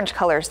orange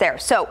colors there.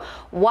 So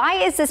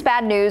why is this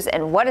bad news,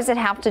 and what does it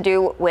have to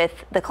do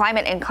with the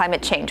climate and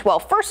climate change? Well,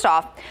 first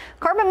off,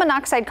 carbon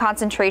monoxide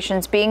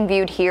concentrations being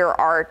viewed here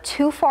are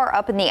too far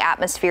up in the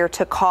atmosphere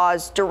to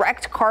cause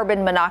direct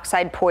carbon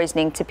monoxide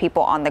poisoning to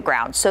people on the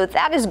ground. So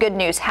that is good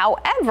news.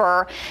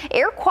 However,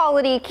 air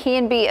quality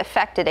can be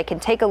affected. It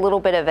can take a little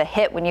bit of a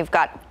hit when you've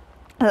got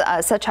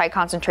such high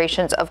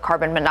concentrations of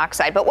carbon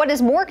monoxide. But what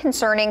is more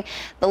concerning,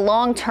 the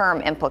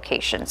long-term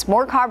implications.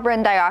 More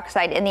carbon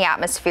dioxide in the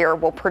atmosphere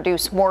will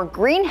produce more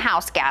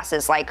greenhouse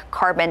gases like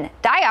carbon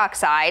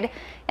dioxide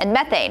and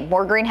methane.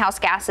 More greenhouse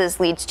gases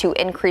leads to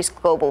increased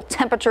global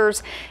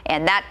temperatures,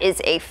 and that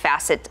is a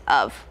facet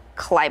of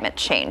climate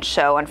change.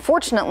 So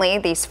unfortunately,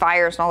 these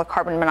fires and all the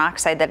carbon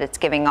monoxide that it's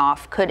giving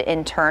off could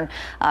in turn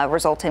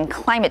result in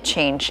climate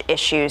change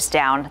issues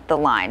down the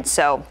line.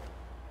 So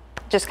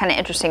just kind of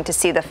interesting to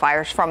see the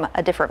fires from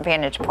a different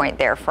vantage point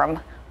there, from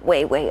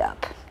way, way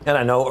up. And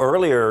I know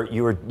earlier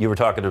you were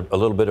talking a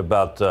little bit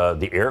about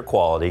the air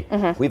quality.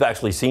 We've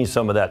actually seen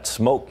some of that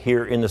smoke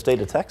here in the state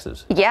of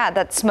Texas. Yeah,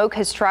 that smoke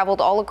has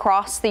traveled all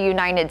across the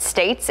United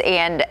States,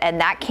 and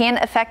that can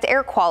affect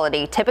air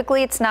quality.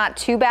 Typically, it's not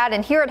too bad,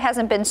 and here it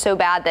hasn't been so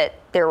bad that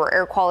there were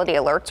air quality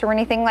alerts or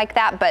anything like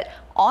that, but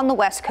on the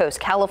West Coast,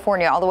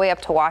 California, all the way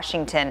up to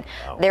Washington,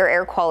 their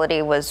air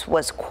quality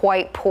was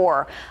quite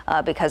poor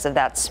because of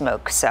that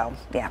smoke. So,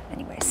 yeah,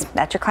 anyways,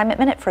 that's your Climate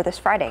Minute for this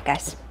Friday,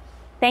 guys.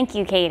 Thank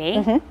you,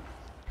 Katie.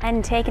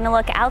 And taking a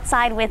look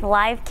outside with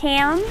live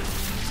cam.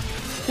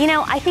 You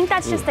know, I think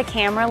that's just the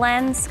camera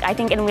lens. I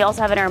think, and we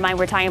also have in our mind,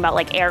 we're talking about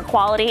like air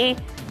quality.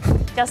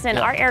 Justin,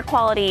 our air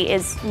quality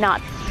is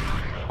not.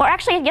 Or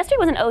actually, yesterday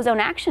was an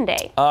ozone action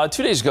day.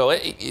 2 days ago,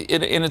 and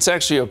it's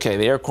actually okay.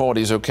 The air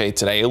quality is okay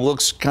today. It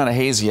looks kind of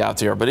hazy out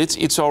there, but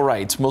it's all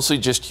right. It's mostly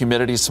just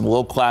humidity, some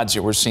low clouds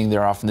that we're seeing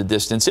there off in the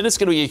distance. And it's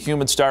going to be a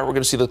humid start. We're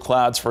going to see the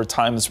clouds for a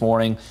time this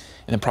morning,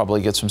 and then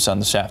probably get some sun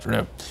this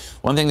afternoon.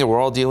 One thing that we're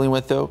all dealing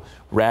with, though,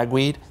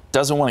 ragweed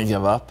doesn't want to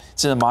give up.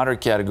 It's in the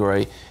moderate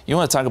category. You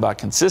want to talk about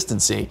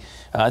consistency.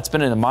 It's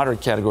been in the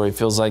moderate category, it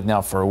feels like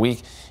now, for a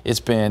week.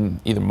 It's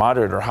been either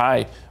moderate or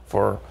high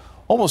for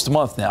almost a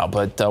month now,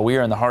 but we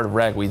are in the heart of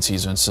ragweed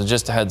season, so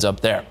just a heads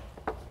up there.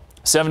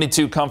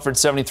 72 Comfort,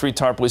 73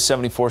 Tarpley,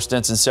 74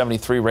 Stinson,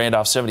 73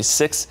 Randolph,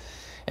 76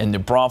 in New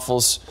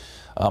Braunfels.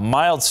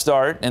 Mild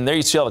start, and there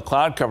you see all the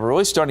cloud cover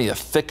really starting to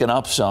thicken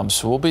up some,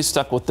 so we'll be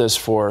stuck with this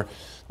for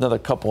another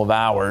couple of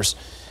hours.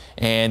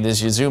 And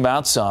as you zoom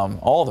out some,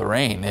 all the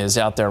rain is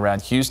out there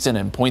around Houston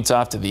and points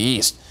off to the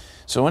east.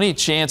 So any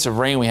chance of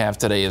rain we have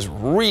today is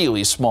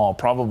really small.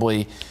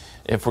 Probably,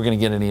 if we're going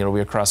to get any, it'll be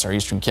across our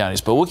eastern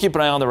counties. But we'll keep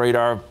an eye on the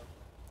radar.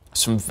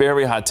 Some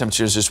very hot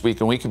temperatures this week,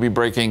 and we could be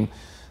breaking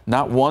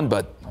not one,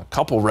 but a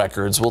couple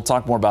records. We'll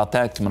talk more about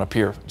that coming up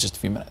here in just a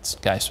few minutes.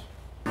 Guys.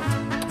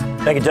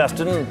 Thank you,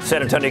 Justin.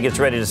 San Antonio gets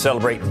ready to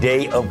celebrate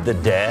Day of the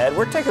Dead.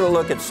 We're taking a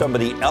look at some of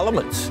the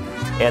elements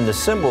and the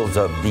symbols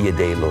of Dia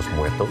de los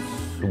Muertos.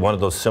 One of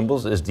those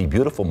symbols is the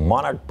beautiful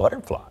monarch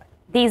butterfly.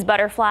 These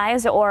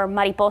butterflies, or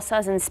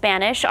mariposas in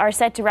Spanish, are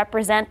said to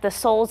represent the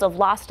souls of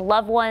lost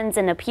loved ones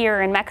and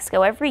appear in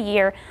Mexico every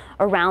year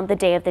around the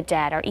Day of the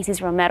Dead. Our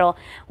Isis Romero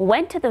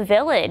went to the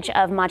village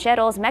of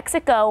Macheros,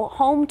 Mexico,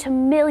 home to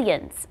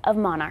millions of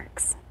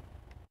monarchs.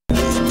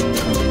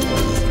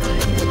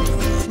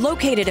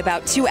 Located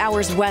about 2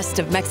 hours west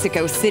of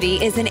Mexico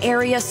City is an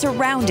area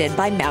surrounded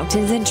by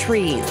mountains and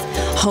trees,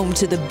 home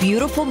to the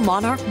beautiful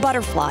monarch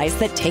butterflies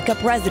that take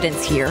up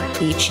residence here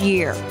each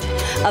year.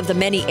 Of the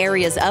many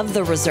areas of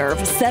the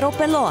reserve, Cerro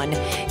Pelon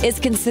is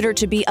considered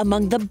to be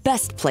among the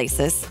best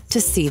places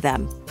to see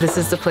them. This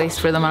is the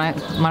place where the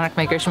monarch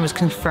migration was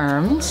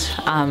confirmed,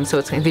 so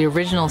it's the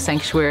original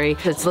sanctuary.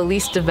 It's the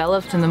least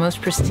developed and the most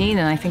pristine,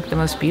 and I think the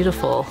most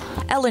beautiful.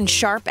 Ellen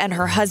Sharp and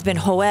her husband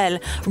Joel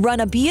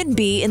run a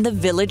B&B in the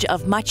village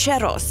of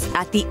Macheros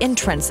at the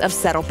entrance of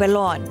Cerro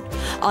Pelon.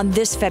 On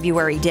this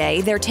February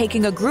day, they're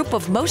taking a group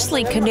of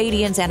mostly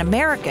Canadians and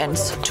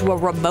Americans to a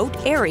remote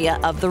area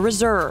of the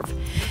reserve.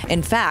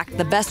 In fact,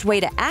 the best way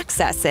to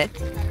access it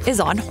is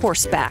on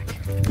horseback.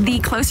 The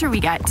closer we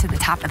get to the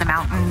top of the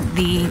mountain,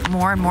 the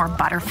more and more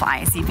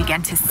butterflies you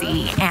begin to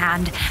see.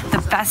 And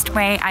the best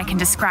way I can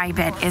describe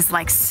it is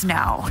like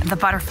snow. The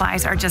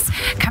butterflies are just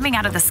coming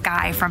out of the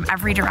sky from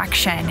every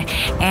direction,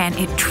 and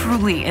it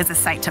truly is a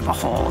sight to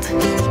behold.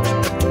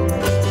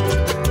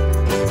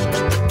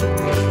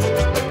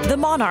 The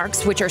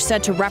monarchs, which are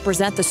said to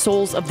represent the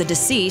souls of the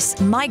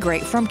deceased,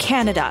 migrate from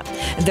Canada.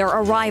 Their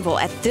arrival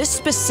at this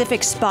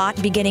specific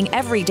spot, beginning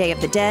every Day of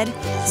the Dead,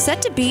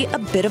 said to be a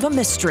bit of a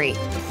mystery.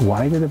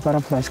 Why did the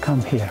butterflies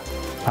come here?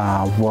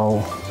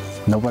 Well,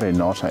 nobody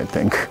knows, I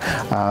think.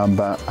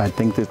 But I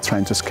think they're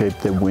trying to escape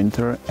the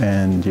winter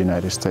in the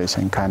United States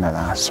and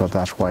Canada, so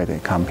that's why they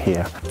come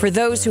here. For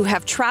those who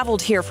have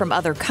traveled here from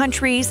other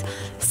countries,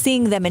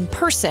 seeing them in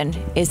person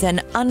is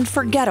an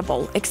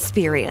unforgettable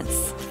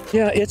experience.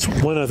 Yeah, it's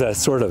one of the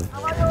sort of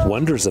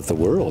wonders of the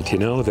world, you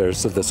know.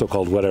 There's the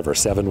so-called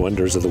 7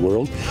 wonders of the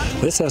world.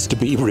 This has to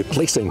be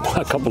replacing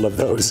a couple of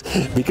those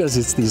because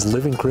it's these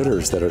living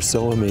critters that are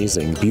so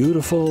amazing,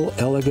 beautiful,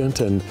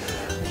 elegant, and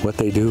what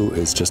they do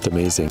is just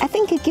amazing. I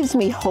think it gives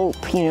me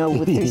hope, you know,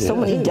 with there's so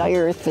many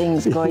dire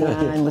things going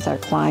on with our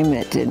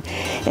climate,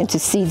 and to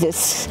see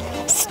this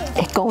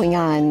going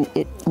on,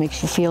 it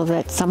makes you feel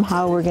that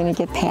somehow we're going to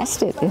get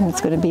past it and it's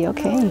going to be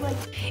okay.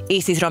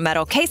 Isis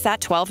Romero,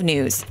 KSAT 12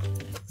 News.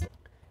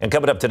 And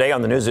coming up today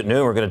on the News at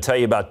Noon, we're going to tell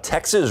you about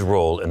Texas'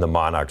 role in the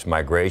monarchs'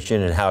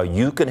 migration and how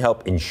you can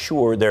help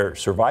ensure their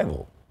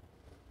survival.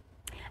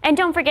 And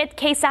don't forget,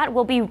 KSAT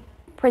will be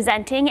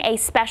presenting a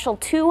special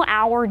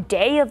 2-hour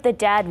Day of the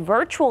Dead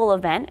virtual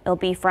event. It'll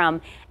be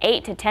from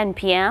 8 to 10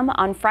 p.m.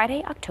 on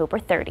Friday, October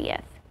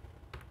 30th.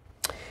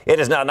 It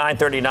is now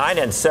 9:39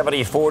 and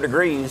 74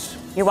 degrees.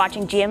 You're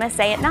watching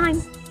GMSA at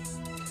 9.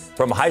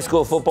 From high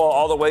school football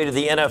all the way to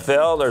the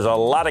NFL, there's a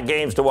lot of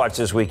games to watch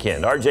this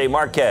weekend. RJ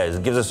Marquez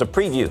gives us a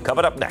preview.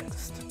 Coming up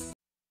next.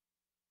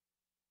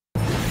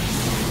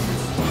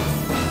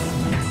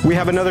 We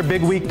have another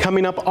big week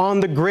coming up on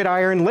the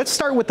gridiron. Let's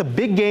start with the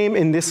big game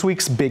in this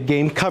week's big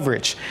game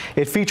coverage.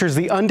 It features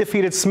the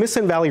undefeated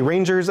Smithson Valley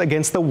Rangers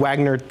against the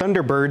Wagner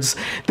Thunderbirds.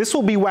 This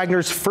will be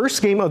Wagner's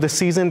first game of the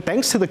season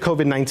thanks to the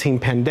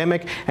COVID-19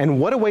 pandemic, and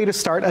what a way to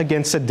start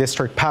against a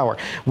district power.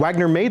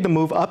 Wagner made the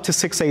move up to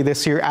 6A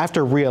this year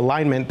after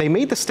realignment. They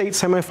made the state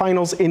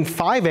semifinals in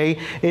 5A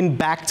in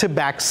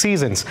back-to-back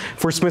seasons.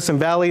 For Smithson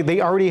Valley,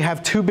 they already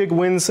have 2 big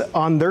wins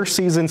on their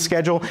season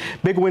schedule.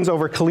 Big wins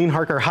over Killeen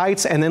Harker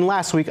Heights, and then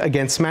last week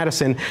against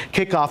Madison.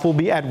 Kickoff will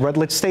be at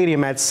Rutledge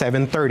Stadium at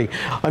 7:30.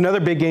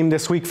 Another big game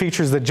this week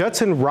features the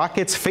Judson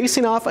Rockets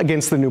facing off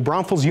against the New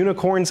Braunfels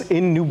Unicorns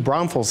in New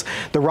Braunfels.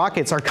 The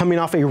Rockets are coming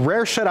off a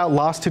rare shutout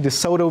loss to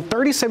DeSoto,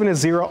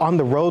 37-0 on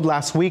the road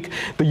last week.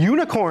 The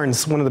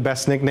Unicorns, one of the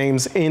best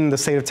nicknames in the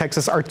state of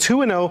Texas, are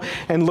 2-0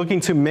 and looking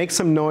to make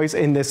some noise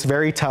in this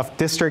very tough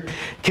district.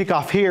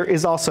 Kickoff here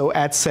is also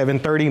at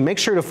 7:30. Make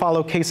sure to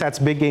follow KSAT's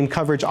big game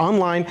coverage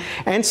online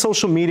and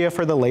social media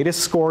for the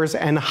latest scores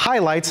and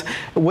highlights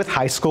with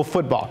high school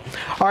football.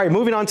 All right,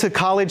 moving on to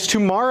college.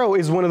 Tomorrow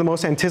is one of the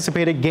most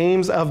anticipated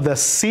games of the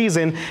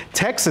season.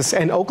 Texas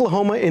and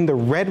Oklahoma in the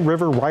Red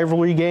River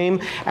rivalry game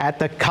at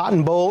the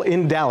Cotton Bowl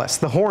in Dallas.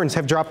 The Horns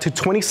have dropped to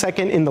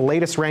 22nd in the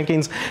latest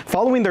rankings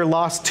following their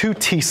loss to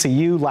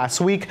TCU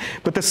last week,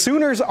 but the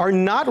Sooners are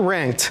not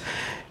ranked.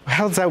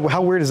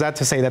 How weird is that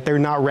to say that they're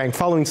not ranked?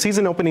 Following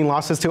season opening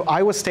losses to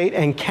Iowa State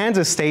and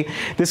Kansas State,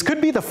 this could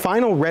be the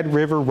final Red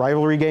River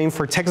rivalry game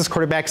for Texas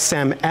quarterback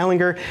Sam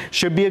Ehlinger.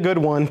 Should be a good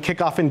one.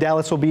 Kickoff in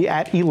Dallas will be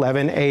at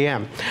 11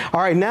 a.m.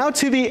 All right, now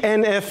to the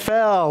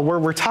NFL, where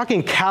we're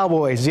talking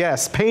Cowboys.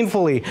 Yes,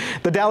 painfully,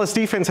 the Dallas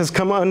defense has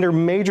come under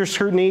major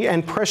scrutiny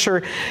and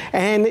pressure,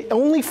 and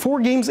only 4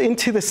 games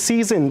into the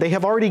season, they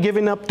have already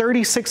given up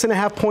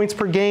 36.5 points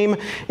per game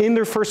in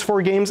their first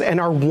 4 games and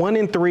are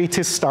 1-3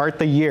 to start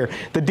the year.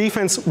 The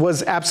defense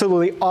was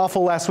absolutely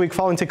awful last week,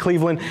 falling to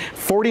Cleveland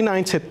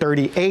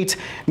 49-38.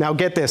 Now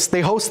get this,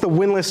 they host the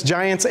winless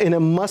Giants in a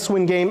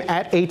must-win game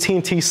at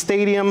AT&T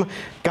Stadium.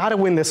 Got to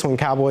win this one,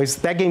 Cowboys.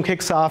 That game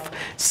kicks off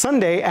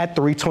Sunday at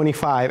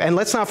 3:25. And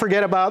let's not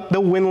forget about the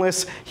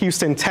winless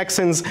Houston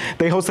Texans.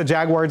 They host the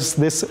Jaguars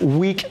this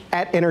week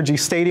at Energy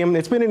Stadium.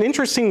 It's been an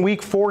interesting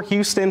week for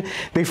Houston.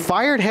 They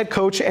fired head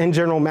coach and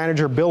general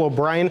manager Bill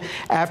O'Brien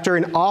after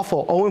an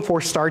awful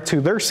 0-4 start to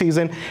their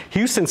season.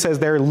 Houston says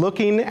they're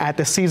looking at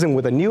the season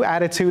with a new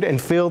attitude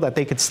and feel that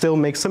they could still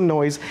make some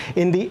noise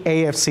in the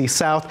AFC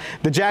South.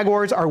 The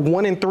Jaguars are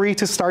 1-3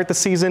 to start the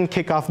season.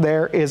 Kickoff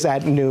there is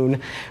at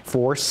noon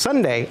for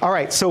Sunday. All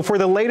right, so for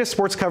the latest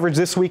sports coverage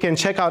this weekend,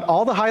 check out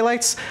all the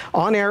highlights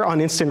on air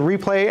on instant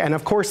replay and,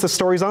 of course, the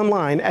stories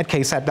online at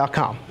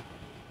KSAT.com. All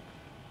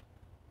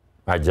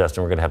right,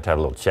 Justin, we're going to have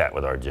a little chat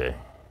with RJ.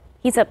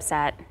 He's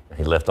upset.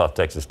 He left off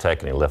Texas Tech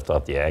and he left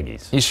off the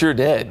Aggies. He sure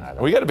did.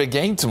 We got a big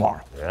game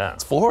tomorrow. Yeah.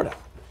 It's Florida.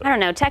 I don't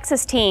know.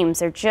 Texas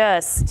teams are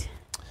just...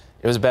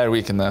 It was a bad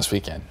weekend last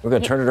weekend. We're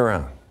going to turn it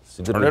around.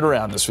 Turn it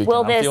around this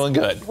weekend. I'm feeling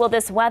good. Will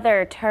this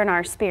weather turn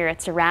our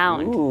spirits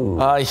around?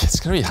 It's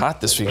going to be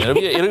hot this weekend.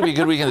 It'll be a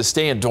good weekend to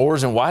stay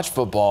indoors and watch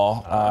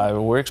football.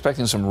 We're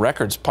expecting some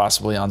records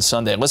possibly on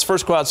Sunday. Let's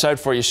first go outside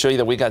for you, show you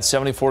that we got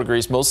 74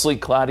 degrees, mostly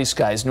cloudy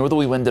skies,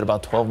 northerly wind at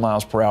about 12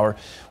 miles per hour.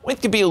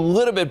 Wind could be a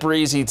little bit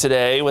breezy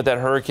today with that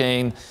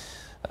hurricane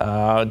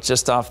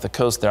just off the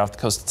coast there, off the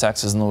coast of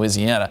Texas and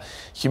Louisiana.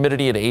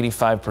 Humidity at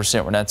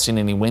 85%. We're not seeing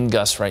any wind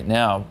gusts right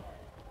now.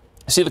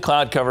 See the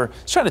cloud cover.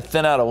 It's trying to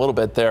thin out a little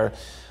bit there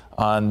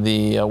on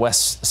the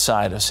west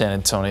side of San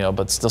Antonio,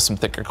 but still some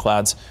thicker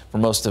clouds for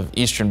most of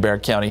eastern Bexar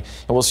County.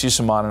 And we'll see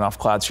some on and off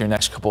clouds here in the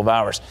next couple of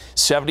hours.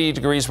 70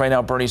 degrees right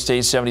now, Boerne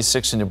Stage,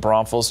 76 in New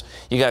Braunfels.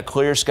 You got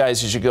clear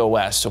skies as you go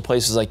west. So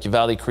places like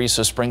Uvalde,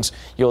 Carrizo Springs,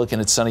 you're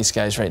looking at sunny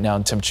skies right now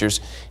and temperatures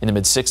in the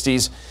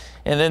mid-60s.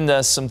 And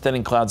then some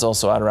thinning clouds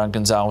also out around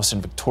Gonzales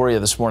and Victoria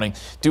this morning.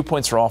 Dew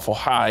points are awful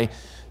high.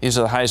 These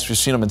are the highest we've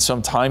seen them in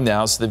some time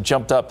now, so they've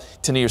jumped up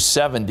to near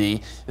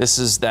 70. This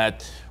is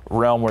that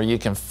realm where you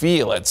can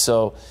feel it.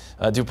 So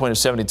dew point of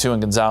 72 in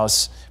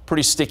Gonzales,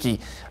 pretty sticky.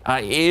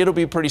 It'll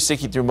be pretty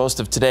sticky through most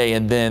of today,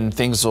 and then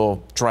things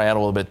will dry out a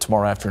little bit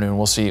tomorrow afternoon.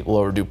 We'll see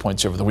lower dew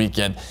points over the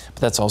weekend,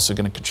 but that's also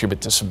going to contribute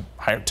to some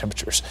higher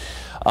temperatures.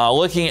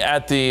 Looking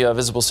at the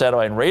visible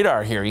satellite and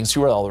radar here, you can see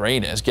where all the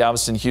rain is.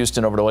 Galveston,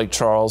 Houston, over to Lake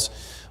Charles,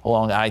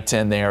 along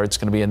I-10 there. It's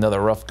going to be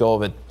another rough go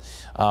of it.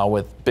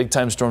 With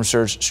big-time storm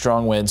surge,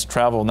 strong winds.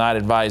 Travel not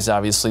advised,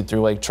 obviously,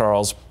 through Lake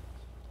Charles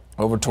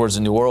over towards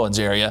the New Orleans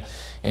area.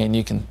 And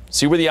you can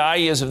see where the eye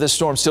is of this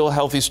storm. Still a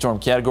healthy storm,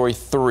 Category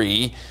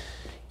 3.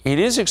 It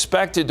is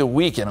expected to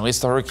weaken. At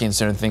least the Hurricane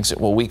Center thinks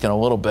it will weaken a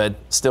little bit.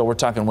 Still, we're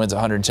talking winds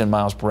 110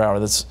 miles per hour.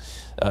 That's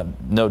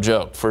no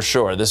joke, for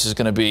sure. This is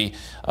going to be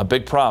a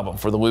big problem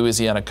for the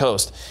Louisiana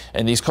coast.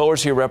 And these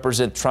colors here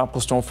represent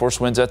tropical storm force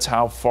winds. That's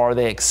how far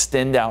they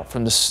extend out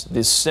from the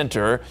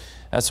center.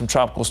 That's some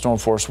tropical storm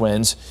force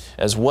winds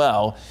as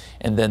well.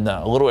 And then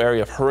a little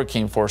area of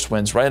hurricane force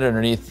winds right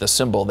underneath the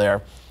symbol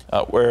there,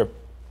 where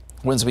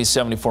winds will be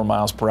 74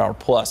 miles per hour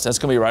plus. That's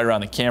going to be right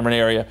around the Cameron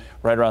area,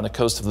 right around the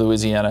coast of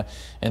Louisiana.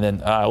 And then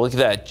look at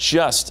that,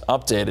 just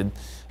updated.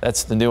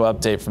 That's the new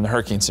update from the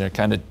Hurricane Center.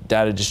 Kind of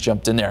data just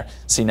jumped in there.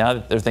 See, now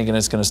that they're thinking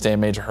it's going to stay a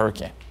major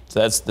hurricane.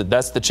 So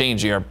that's the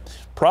change here.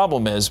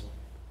 Problem is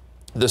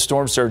the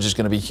storm surge is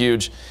going to be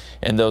huge,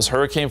 and those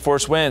hurricane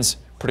force winds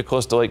pretty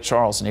close to Lake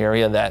Charles, an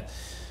area that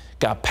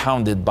got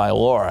pounded by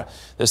Laura.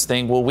 This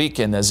thing will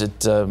weaken as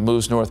it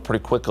moves north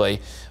pretty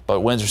quickly, but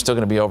winds are still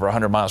going to be over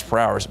 100 miles per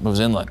hour as it moves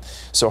inland.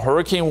 So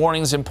hurricane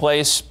warnings in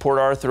place, Port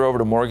Arthur over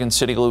to Morgan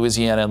City,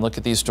 Louisiana, and look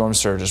at these storm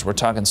surges. We're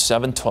talking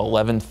 7 to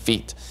 11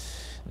 feet.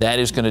 That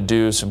is going to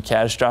do some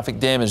catastrophic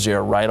damage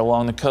there right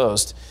along the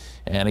coast.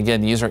 And again,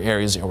 these are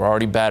areas that were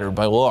already battered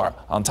by Laura.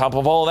 On top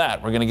of all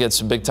that, we're going to get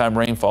some big-time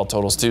rainfall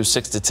totals too,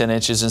 6 to 10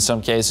 inches in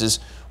some cases,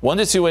 1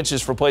 to 2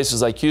 inches for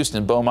places like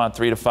Houston, Beaumont,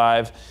 3 to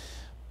 5.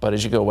 But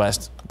as you go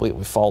west,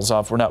 completely falls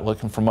off. We're not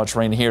looking for much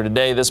rain here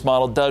today. This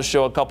model does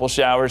show a couple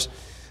showers.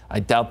 I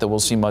doubt that we'll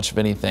see much of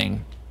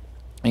anything.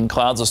 And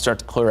clouds will start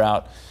to clear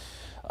out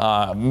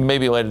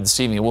maybe later this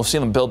evening. We'll see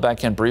them build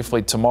back in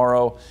briefly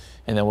tomorrow,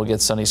 and then we'll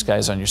get sunny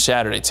skies on your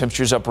Saturday.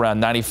 Temperatures up around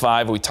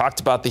 95. We talked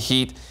about the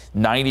heat.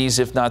 90s,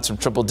 if not some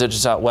triple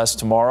digits out west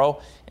tomorrow.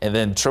 And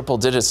then triple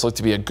digits look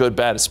to be a good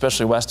bet,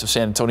 especially west of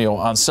San Antonio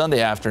on Sunday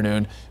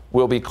afternoon.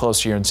 We'll be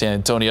close here in San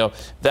Antonio.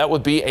 That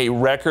would be a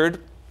record.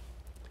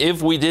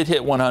 If we did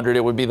hit 100,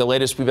 it would be the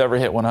latest we've ever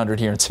hit 100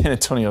 here in San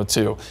Antonio,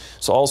 too.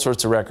 So all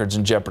sorts of records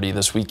in jeopardy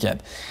this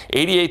weekend.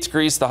 88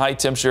 degrees, the high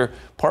temperature,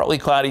 partly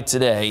cloudy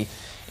today.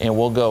 And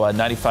we'll go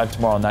 95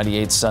 tomorrow,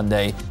 98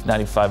 Sunday,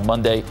 95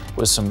 Monday,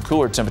 with some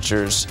cooler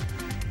temperatures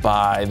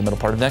by the middle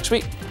part of next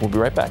week. We'll be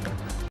right back.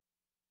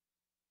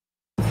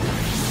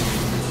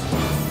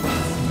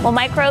 Well,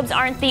 microbes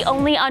aren't the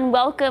only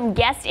unwelcome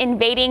guest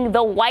invading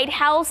the White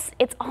House.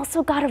 It's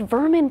also got a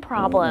vermin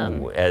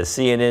problem. As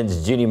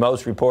CNN's Jeannie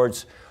Most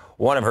reports,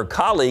 one of her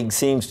colleagues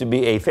seems to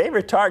be a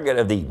favorite target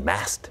of the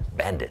masked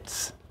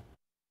bandits.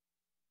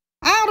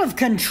 Out of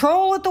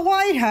control at the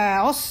White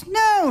House?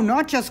 No,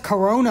 not just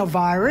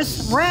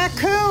coronavirus,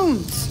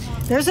 raccoons.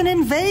 There's an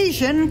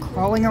invasion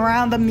crawling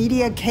around the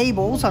media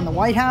cables on the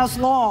White House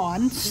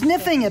lawn,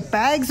 sniffing at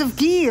bags of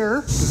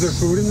gear. Is there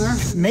food in there?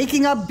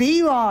 Making a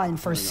beeline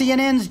for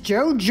CNN's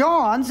Joe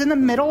Johns in the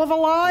middle of a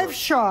live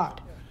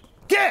shot.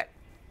 Get!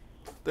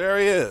 There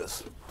he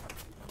is.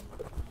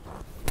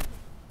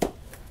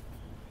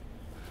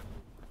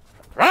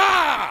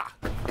 Ah!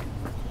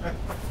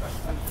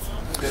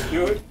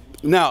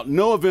 Now,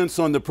 no events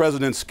on the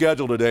president's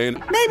schedule today.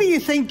 Maybe you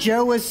think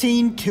Joe has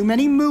seen too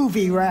many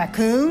movie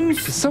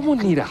raccoons. Does someone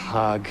need a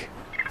hug?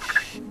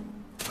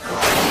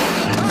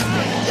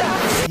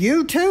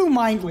 You too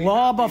might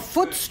lob a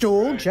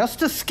footstool just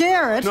to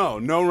scare it.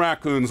 No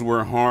raccoons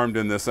were harmed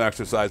in this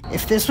exercise.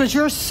 If this was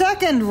your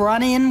second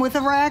run-in with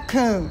a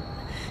raccoon,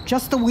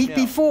 just the week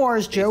before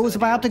as Joe was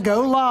about to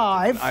go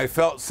live. I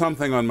felt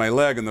something on my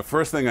leg, and the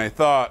first thing I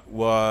thought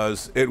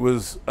was it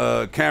was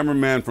a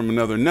cameraman from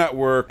another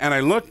network, and I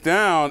looked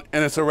down,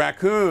 and it's a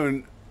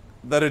raccoon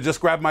that had just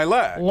grabbed my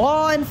leg.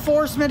 Law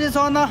enforcement is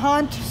on the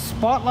hunt,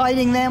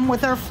 spotlighting them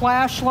with their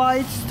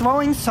flashlights,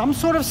 throwing some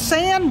sort of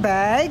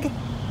sandbag,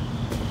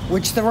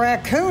 which the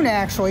raccoon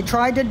actually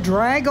tried to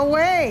drag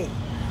away.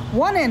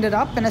 One ended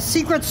up in a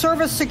Secret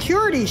Service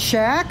security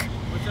shack.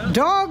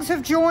 Dogs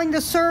have joined the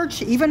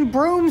search, even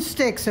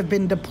broomsticks have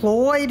been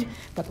deployed,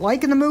 but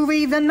like in the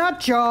movie The Nut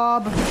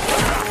Job,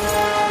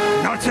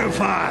 Not so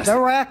fast. The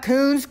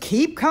raccoons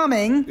keep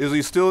coming. Is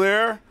he still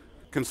there?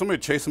 Can somebody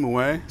chase him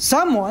away?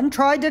 Someone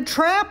tried to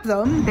trap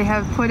them. They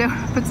have put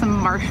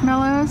some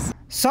marshmallows.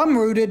 Some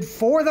rooted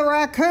for the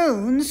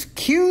raccoons.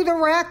 Cue the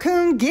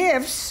raccoon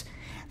gifs.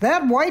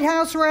 That White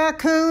House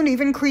raccoon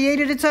even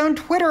created its own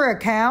Twitter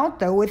account,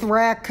 though with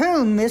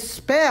raccoon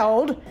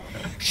misspelled.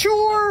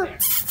 Sure.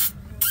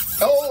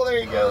 Oh,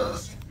 there he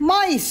goes.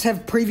 Mice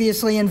have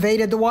previously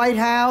invaded the White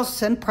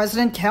House, and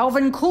President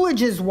Calvin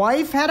Coolidge's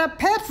wife had a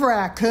pet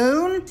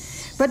raccoon.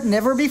 But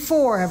never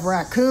before have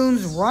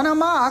raccoons run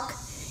amok.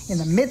 In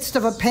the midst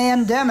of a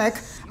pandemic,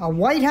 a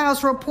White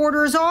House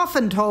reporter is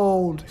often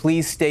told,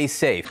 "Please stay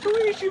safe."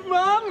 Where's your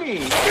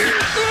mommy?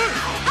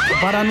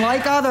 But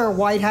unlike other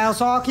White House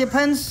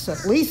occupants,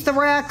 at least the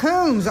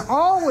raccoons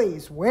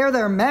always wear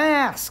their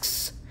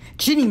masks.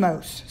 Ginny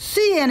Mose,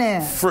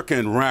 CNN.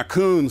 Frickin'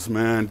 raccoons,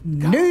 man.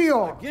 New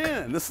York.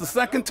 Again, this is the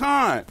second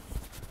time.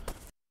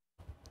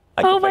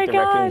 Oh my God. The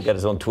raccoon's got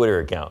his own Twitter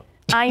account.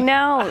 I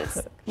know.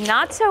 It's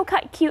not so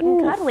cute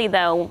and cuddly,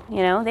 though.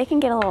 You know, they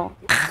can get a little...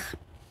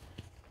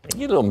 They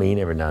get a little mean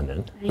every now and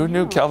then. Who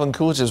knew Calvin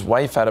Coolidge's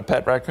wife had a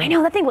pet raccoon? I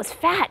know, that thing was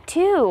fat,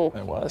 too.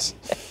 It was.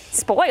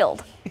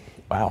 Spoiled.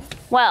 Wow.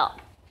 Well,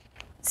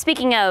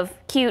 speaking of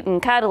cute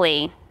and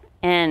cuddly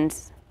and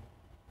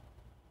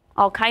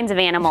all kinds of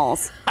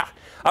animals.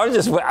 I was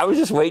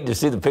just waiting to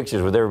see the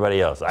pictures with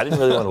everybody else. I didn't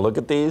really want to look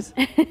at these.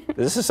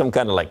 This is some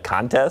kind of like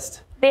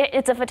contest.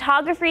 It's a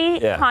photography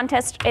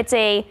contest. It's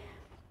a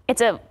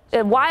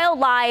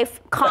wildlife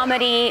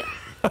comedy.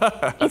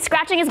 He's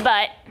scratching his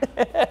butt.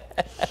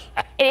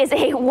 It is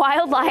a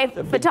wildlife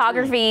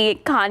photography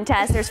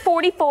contest. There's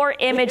 44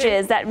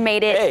 images that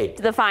made it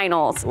to the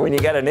finals. When you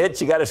got an itch,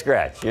 you got to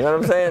scratch. You know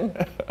what I'm saying?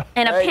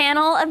 And a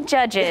panel of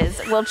judges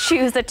will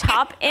choose the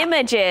top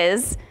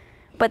images,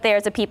 but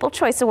there's a People's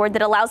Choice Award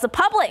that allows the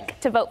public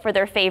to vote for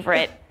their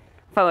favorite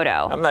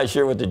photo. I'm not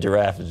sure what the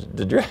giraffe is.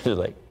 The giraffe is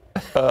like.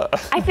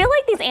 I feel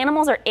like these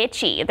animals are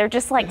itchy. They're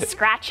just like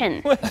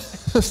scratching.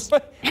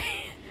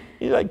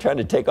 He's like trying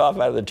to take off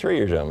out of the tree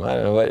or something. I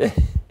don't know what.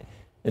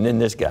 And then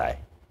this guy.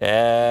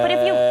 But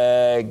if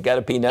you got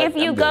a peanut. If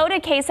you go to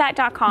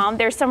KSAT.com,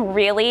 there's some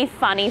really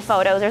funny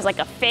photos. There's like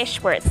a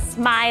fish where it's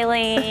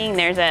smiling.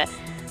 There's a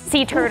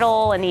sea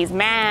turtle and he's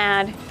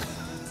mad.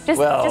 Just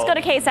go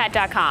to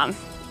KSAT.com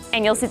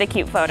and you'll see the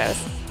cute photos.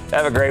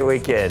 Have a great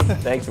weekend.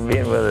 Thanks for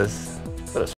being with us.